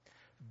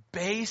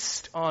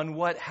 Based on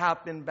what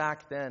happened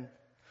back then,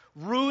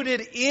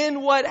 rooted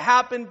in what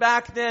happened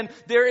back then,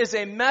 there is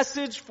a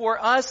message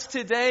for us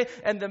today,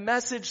 and the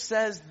message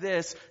says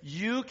this: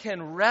 you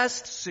can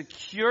rest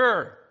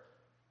secure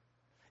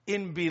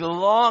in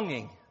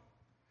belonging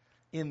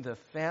in the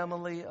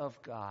family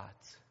of God,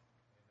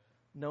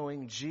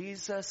 knowing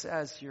Jesus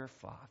as your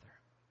Father.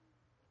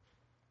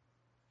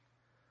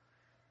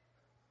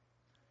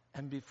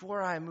 And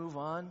before I move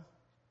on,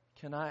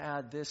 can I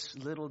add this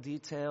little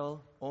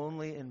detail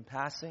only in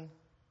passing?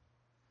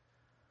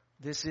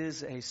 This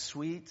is a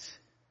sweet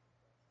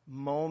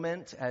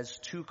moment as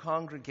two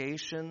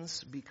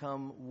congregations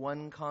become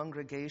one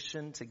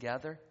congregation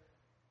together.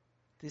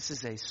 This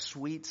is a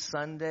sweet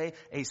Sunday,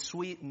 a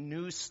sweet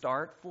new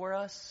start for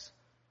us.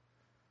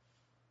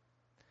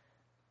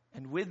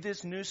 And with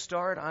this new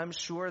start, I'm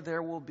sure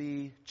there will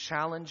be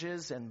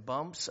challenges and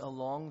bumps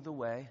along the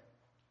way.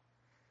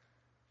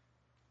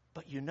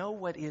 But you know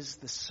what is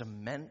the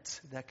cement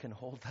that can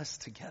hold us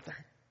together?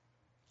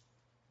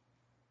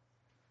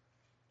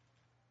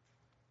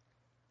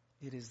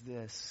 It is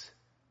this,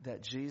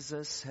 that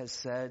Jesus has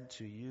said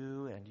to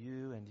you and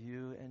you and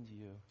you and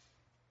you,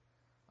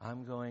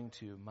 I'm going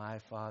to my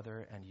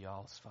Father and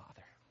y'all's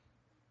Father.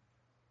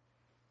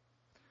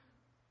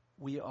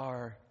 We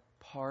are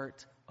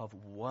part of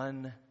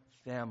one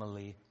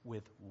family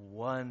with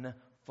one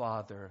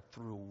Father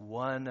through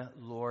one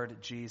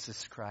Lord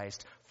Jesus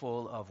Christ,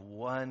 full of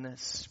one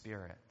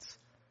Spirit.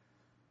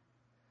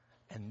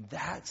 And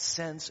that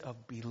sense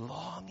of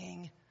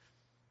belonging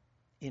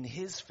in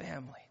His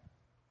family,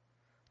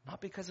 not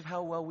because of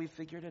how well we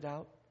figured it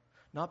out,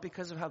 not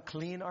because of how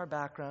clean our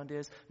background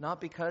is, not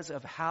because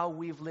of how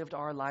we've lived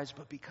our lives,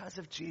 but because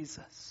of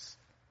Jesus.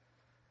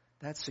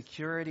 That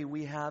security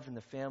we have in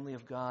the family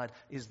of God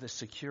is the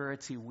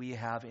security we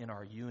have in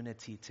our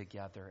unity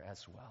together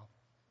as well.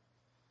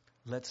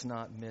 Let's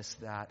not miss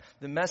that.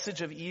 The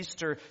message of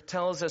Easter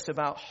tells us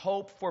about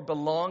hope for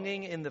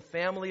belonging in the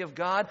family of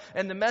God,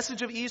 and the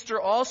message of Easter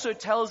also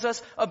tells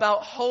us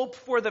about hope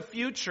for the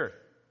future.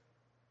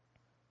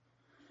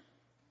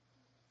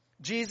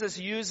 Jesus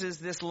uses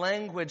this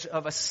language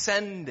of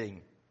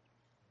ascending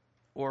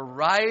or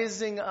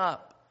rising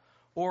up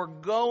or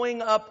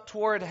going up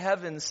toward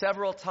heaven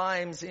several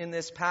times in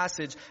this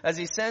passage. As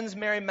He sends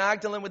Mary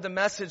Magdalene with the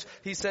message,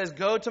 He says,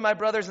 go to my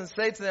brothers and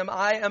say to them,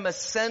 I am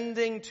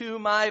ascending to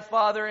my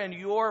Father and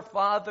your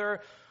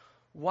Father.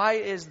 Why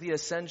is the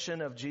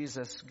ascension of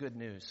Jesus good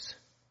news?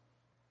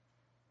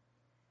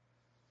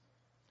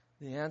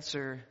 The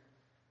answer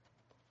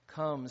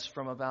comes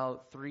from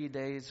about 3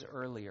 days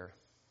earlier.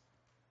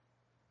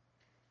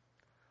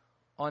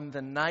 On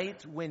the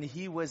night when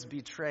he was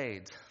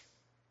betrayed,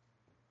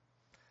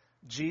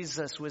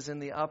 Jesus was in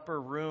the upper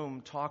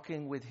room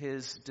talking with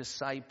his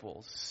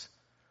disciples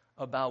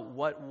about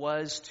what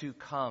was to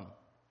come.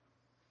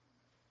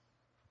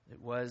 It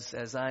was,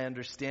 as I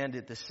understand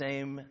it, the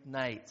same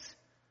night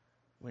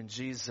when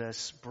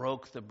Jesus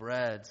broke the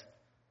bread,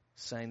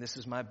 saying, "This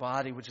is my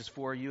body which is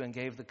for you," and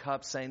gave the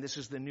cup, saying, "This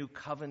is the new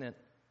covenant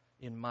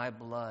in my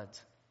blood."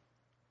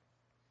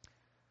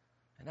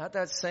 And at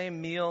that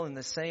same meal in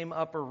the same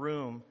upper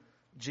room,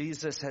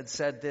 Jesus had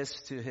said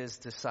this to his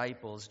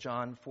disciples,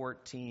 John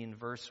 14,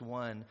 verse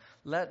 1,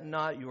 "Let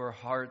not your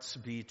hearts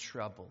be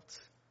troubled.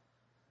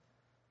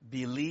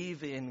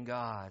 Believe in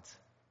God.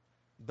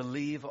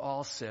 Believe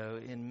also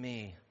in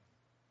me.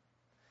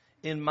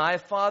 In my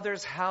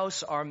Father's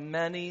house are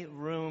many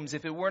rooms.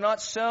 If it were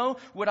not so,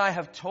 would I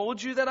have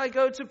told you that I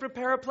go to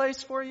prepare a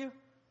place for you?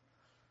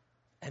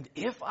 And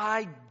if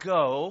I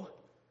go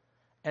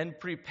and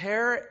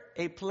prepare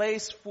a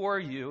place for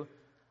you,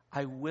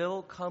 I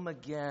will come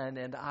again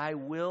and I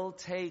will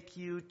take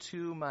you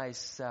to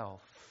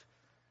myself,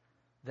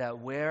 that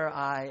where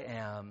I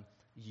am,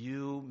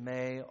 you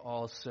may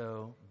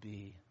also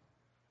be."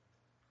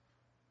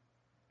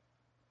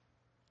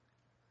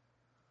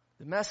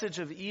 The message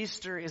of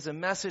Easter is a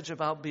message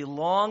about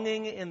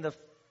belonging in the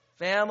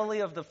family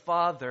of the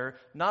Father,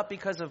 not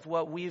because of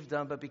what we've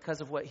done, but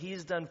because of what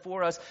He's done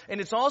for us. And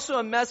it's also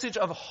a message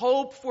of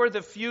hope for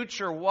the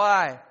future.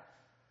 Why?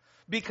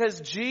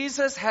 Because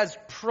Jesus has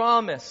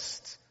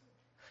promised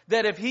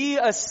that if He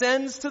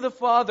ascends to the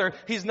Father,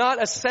 He's not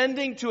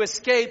ascending to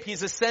escape,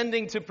 He's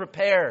ascending to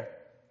prepare.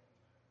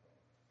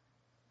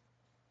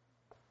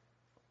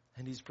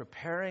 And He's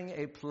preparing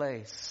a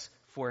place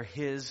for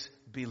His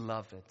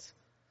beloved.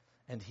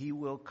 And He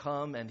will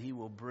come and He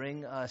will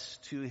bring us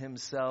to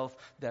Himself,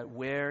 that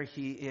where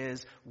He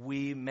is,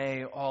 we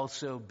may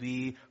also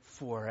be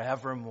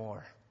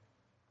forevermore.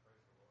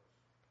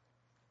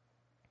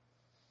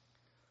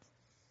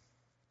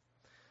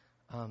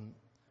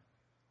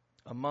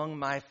 Among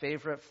my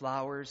favorite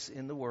flowers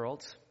in the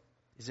world,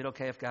 is it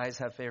okay if guys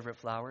have favorite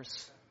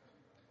flowers?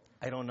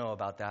 I don't know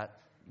about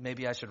that.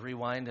 Maybe I should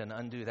rewind and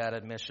undo that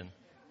admission.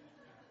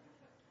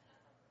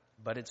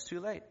 But it's too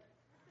late.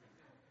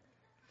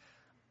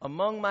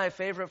 Among my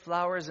favorite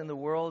flowers in the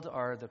world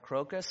are the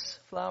crocus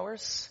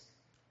flowers.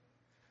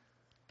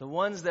 The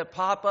ones that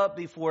pop up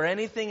before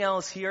anything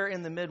else here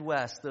in the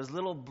Midwest. Those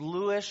little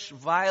bluish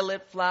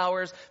violet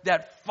flowers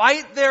that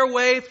fight their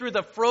way through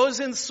the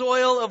frozen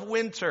soil of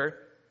winter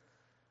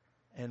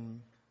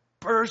and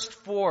burst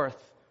forth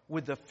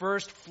with the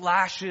first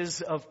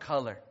flashes of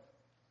color.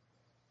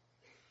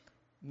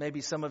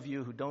 Maybe some of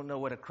you who don't know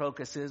what a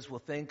crocus is will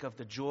think of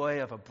the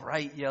joy of a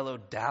bright yellow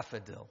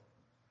daffodil.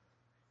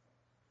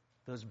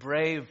 Those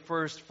brave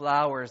first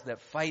flowers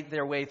that fight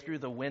their way through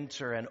the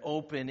winter and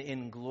open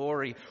in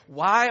glory.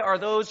 Why are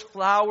those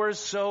flowers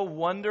so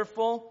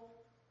wonderful?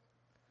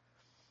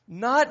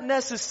 Not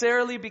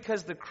necessarily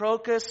because the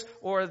crocus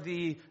or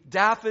the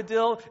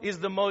daffodil is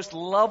the most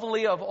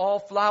lovely of all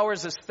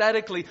flowers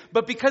aesthetically,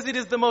 but because it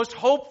is the most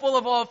hopeful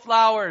of all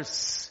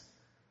flowers.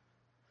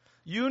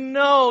 You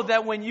know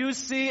that when you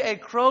see a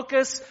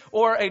crocus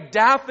or a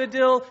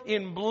daffodil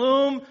in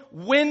bloom,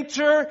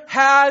 winter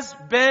has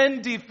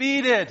been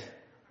defeated.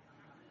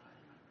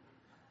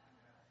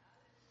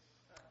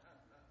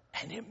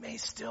 And it may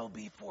still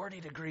be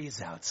 40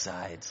 degrees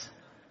outside.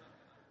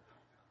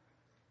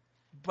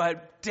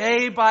 But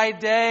day by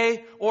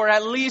day, or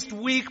at least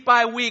week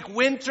by week,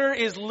 winter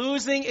is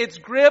losing its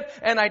grip.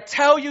 And I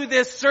tell you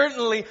this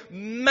certainly,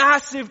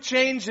 massive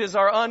changes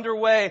are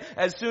underway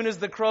as soon as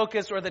the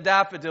crocus or the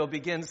daffodil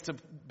begins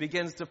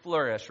to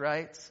flourish,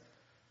 right?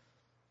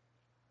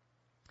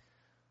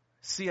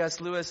 C.S.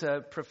 Lewis,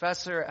 a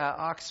professor at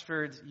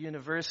Oxford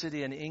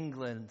University in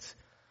England,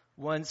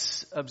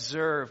 once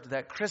observed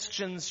that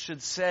Christians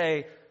should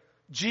say,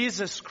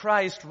 "Jesus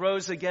Christ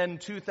rose again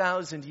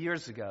 2,000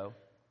 years ago,"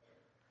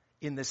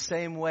 in the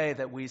same way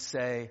that we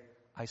say,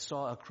 "I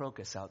saw a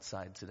crocus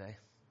outside today."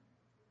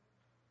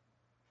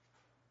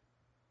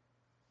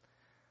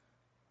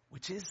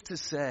 Which is to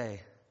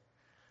say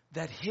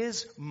that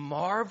His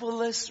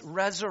marvelous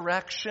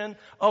resurrection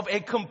of a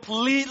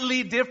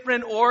completely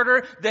different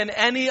order than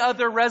any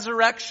other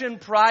resurrection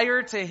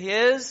prior to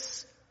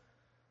His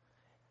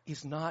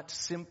is not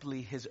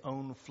simply His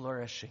own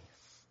flourishing.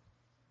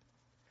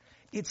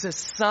 It's a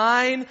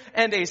sign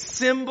and a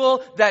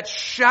symbol that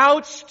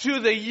shouts to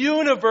the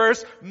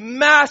universe,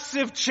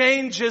 massive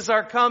changes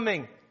are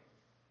coming.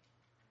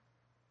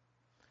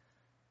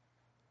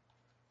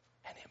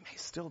 And it may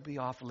still be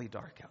awfully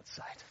dark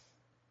outside.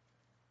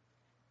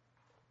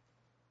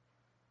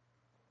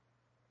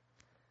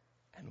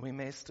 And we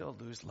may still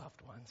lose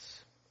loved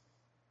ones.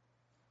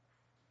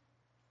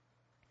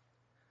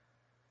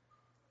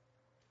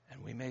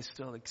 And we may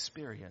still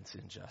experience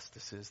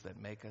injustices that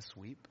make us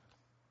weep.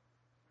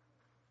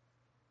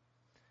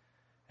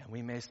 And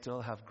We may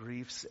still have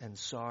griefs and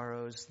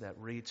sorrows that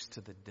reach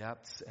to the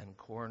depths and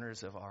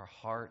corners of our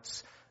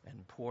hearts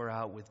and pour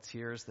out with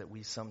tears that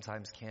we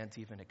sometimes can't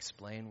even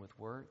explain with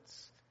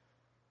words.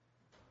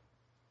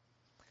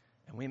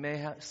 And we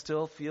may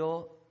still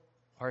feel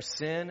our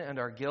sin and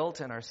our guilt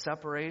and our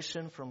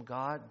separation from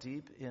God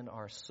deep in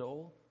our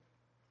soul.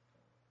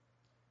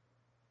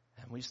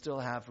 And we still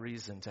have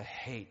reason to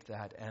hate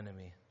that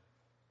enemy,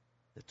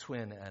 the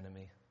twin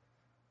enemy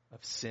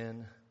of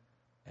sin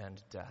and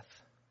death.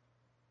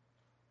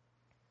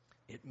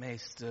 It may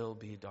still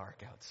be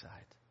dark outside.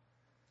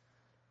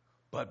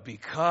 But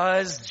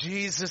because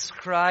Jesus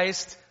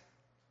Christ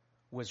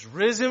was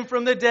risen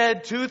from the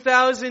dead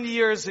 2,000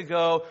 years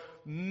ago,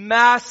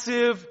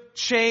 massive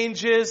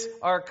changes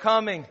are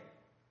coming.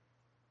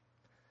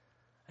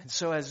 And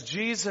so as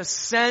Jesus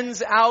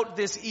sends out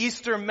this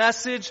Easter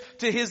message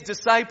to his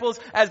disciples,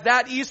 as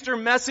that Easter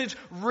message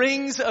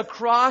rings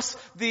across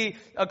the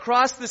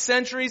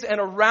centuries and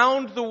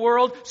around the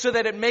world so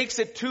that it makes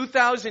it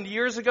 2,000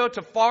 years ago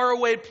to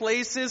faraway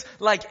places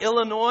like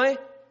Illinois,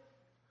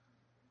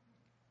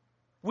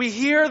 we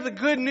hear the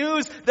good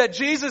news that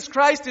Jesus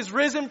Christ is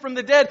risen from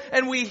the dead,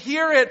 and we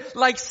hear it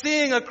like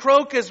seeing a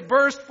crocus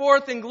burst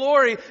forth in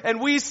glory, and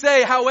we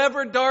say,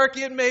 however dark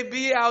it may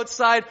be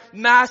outside,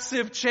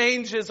 massive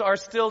changes are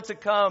still to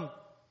come.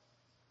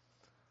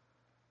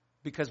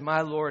 Because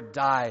my Lord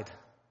died,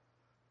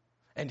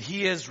 and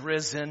he is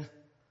risen,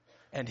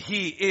 and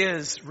he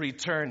is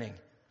returning,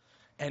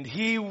 and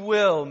he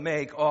will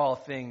make all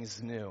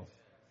things new.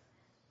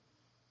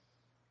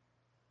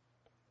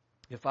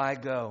 If I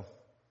go,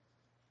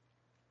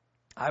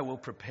 I will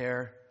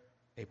prepare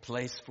a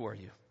place for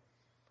you.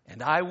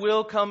 And I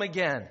will come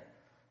again,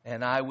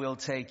 and I will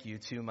take you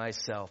to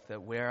myself,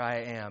 that where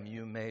I am,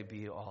 you may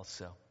be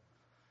also.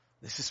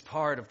 This is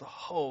part of the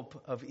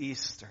hope of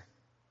Easter.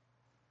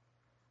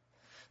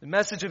 The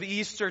message of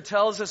Easter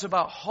tells us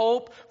about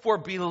hope for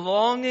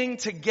belonging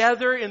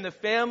together in the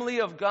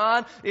family of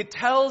God. It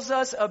tells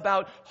us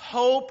about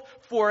hope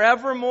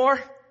forevermore.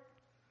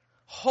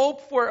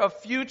 Hope for a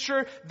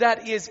future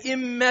that is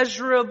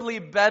immeasurably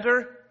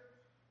better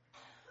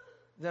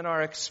than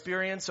our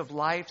experience of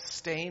life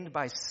stained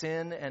by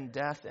sin and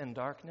death and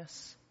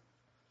darkness.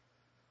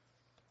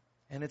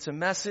 And it's a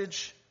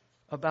message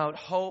about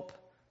hope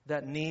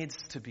that needs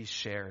to be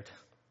shared.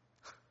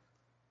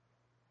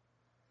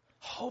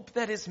 Hope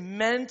that is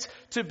meant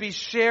to be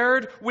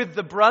shared with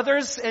the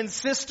brothers and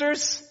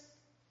sisters.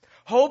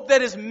 Hope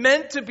that is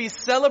meant to be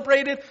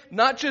celebrated,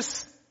 not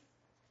just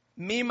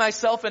me,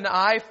 myself, and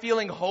I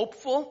feeling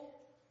hopeful,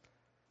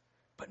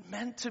 but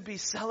meant to be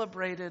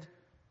celebrated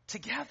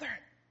together.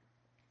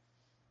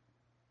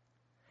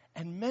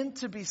 And meant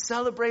to be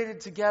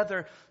celebrated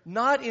together,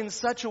 not in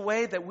such a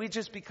way that we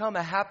just become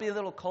a happy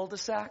little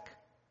cul-de-sac,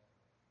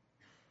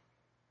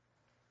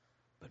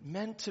 but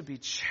meant to be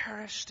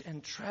cherished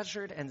and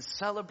treasured and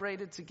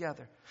celebrated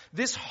together.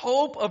 This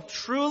hope of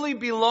truly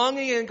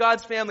belonging in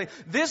God's family,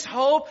 this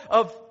hope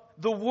of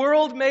the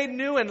world made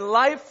new and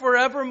life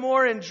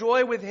forevermore in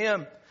joy with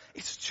him,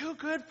 it's too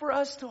good for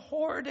us to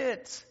hoard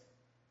it.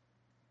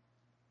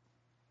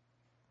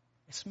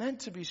 It's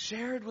meant to be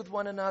shared with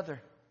one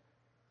another.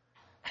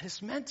 And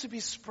it's meant to be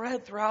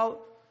spread throughout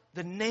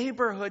the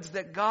neighborhoods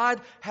that God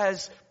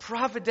has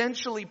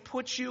providentially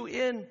put you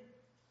in.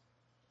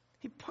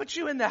 He put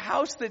you in the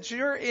house that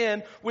you're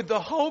in with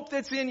the hope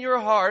that's in your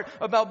heart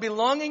about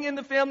belonging in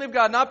the family of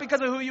God, not because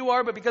of who you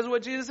are, but because of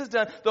what Jesus has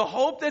done. The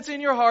hope that's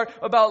in your heart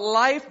about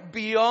life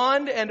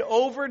beyond and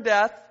over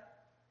death.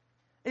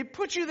 He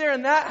put you there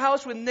in that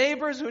house with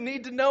neighbors who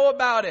need to know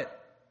about it.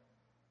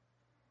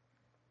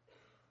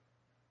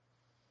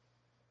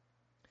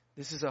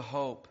 This is a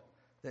hope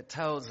that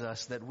tells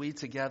us that we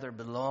together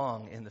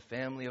belong in the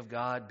family of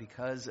God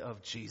because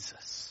of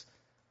Jesus.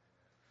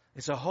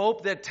 It's a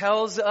hope that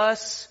tells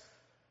us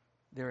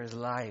there is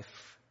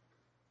life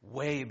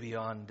way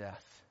beyond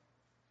death.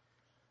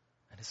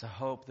 And it's a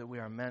hope that we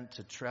are meant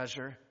to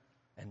treasure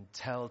and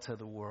tell to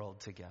the world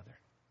together.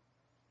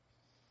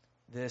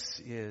 This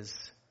is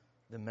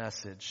the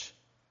message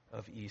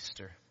of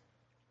Easter.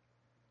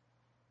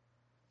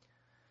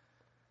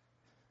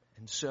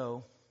 And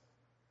so,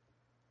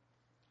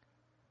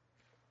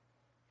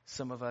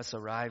 some of us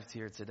arrived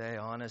here today,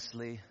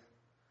 honestly,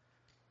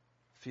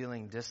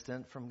 feeling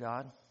distant from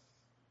God.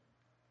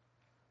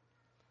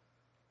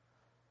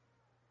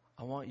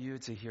 I want you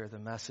to hear the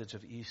message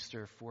of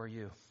Easter for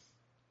you.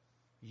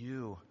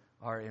 You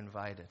are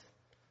invited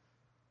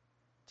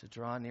to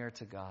draw near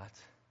to God,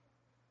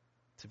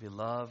 to be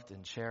loved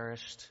and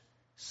cherished,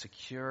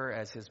 secure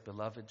as his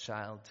beloved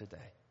child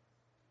today.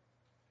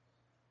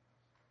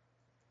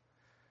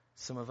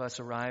 Some of us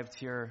arrived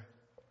here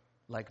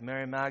like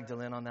Mary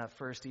Magdalene on that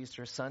first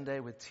Easter Sunday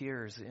with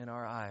tears in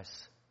our eyes.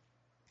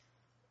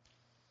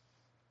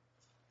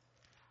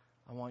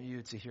 I want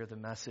you to hear the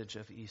message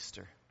of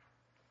Easter.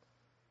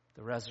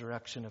 The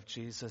resurrection of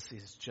Jesus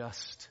is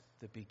just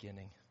the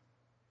beginning.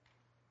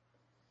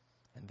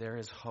 And there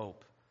is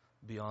hope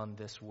beyond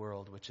this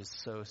world which is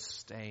so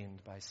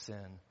stained by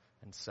sin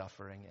and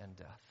suffering and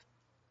death.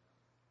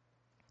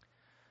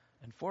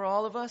 And for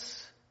all of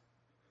us,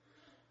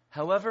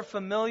 however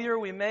familiar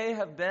we may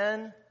have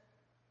been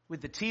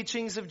with the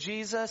teachings of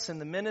Jesus and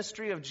the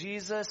ministry of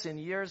Jesus in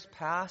years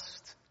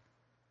past,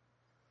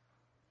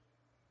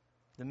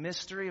 the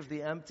mystery of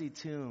the empty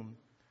tomb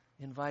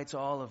invites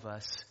all of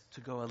us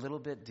to go a little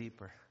bit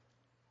deeper,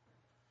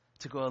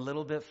 to go a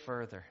little bit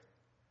further,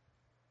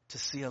 to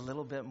see a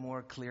little bit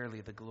more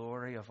clearly the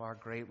glory of our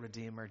great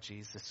Redeemer,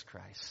 Jesus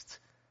Christ,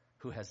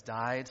 who has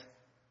died,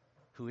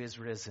 who is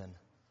risen,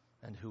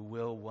 and who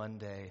will one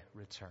day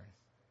return.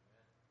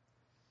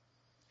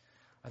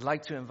 I'd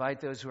like to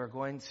invite those who are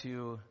going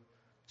to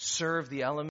serve the elements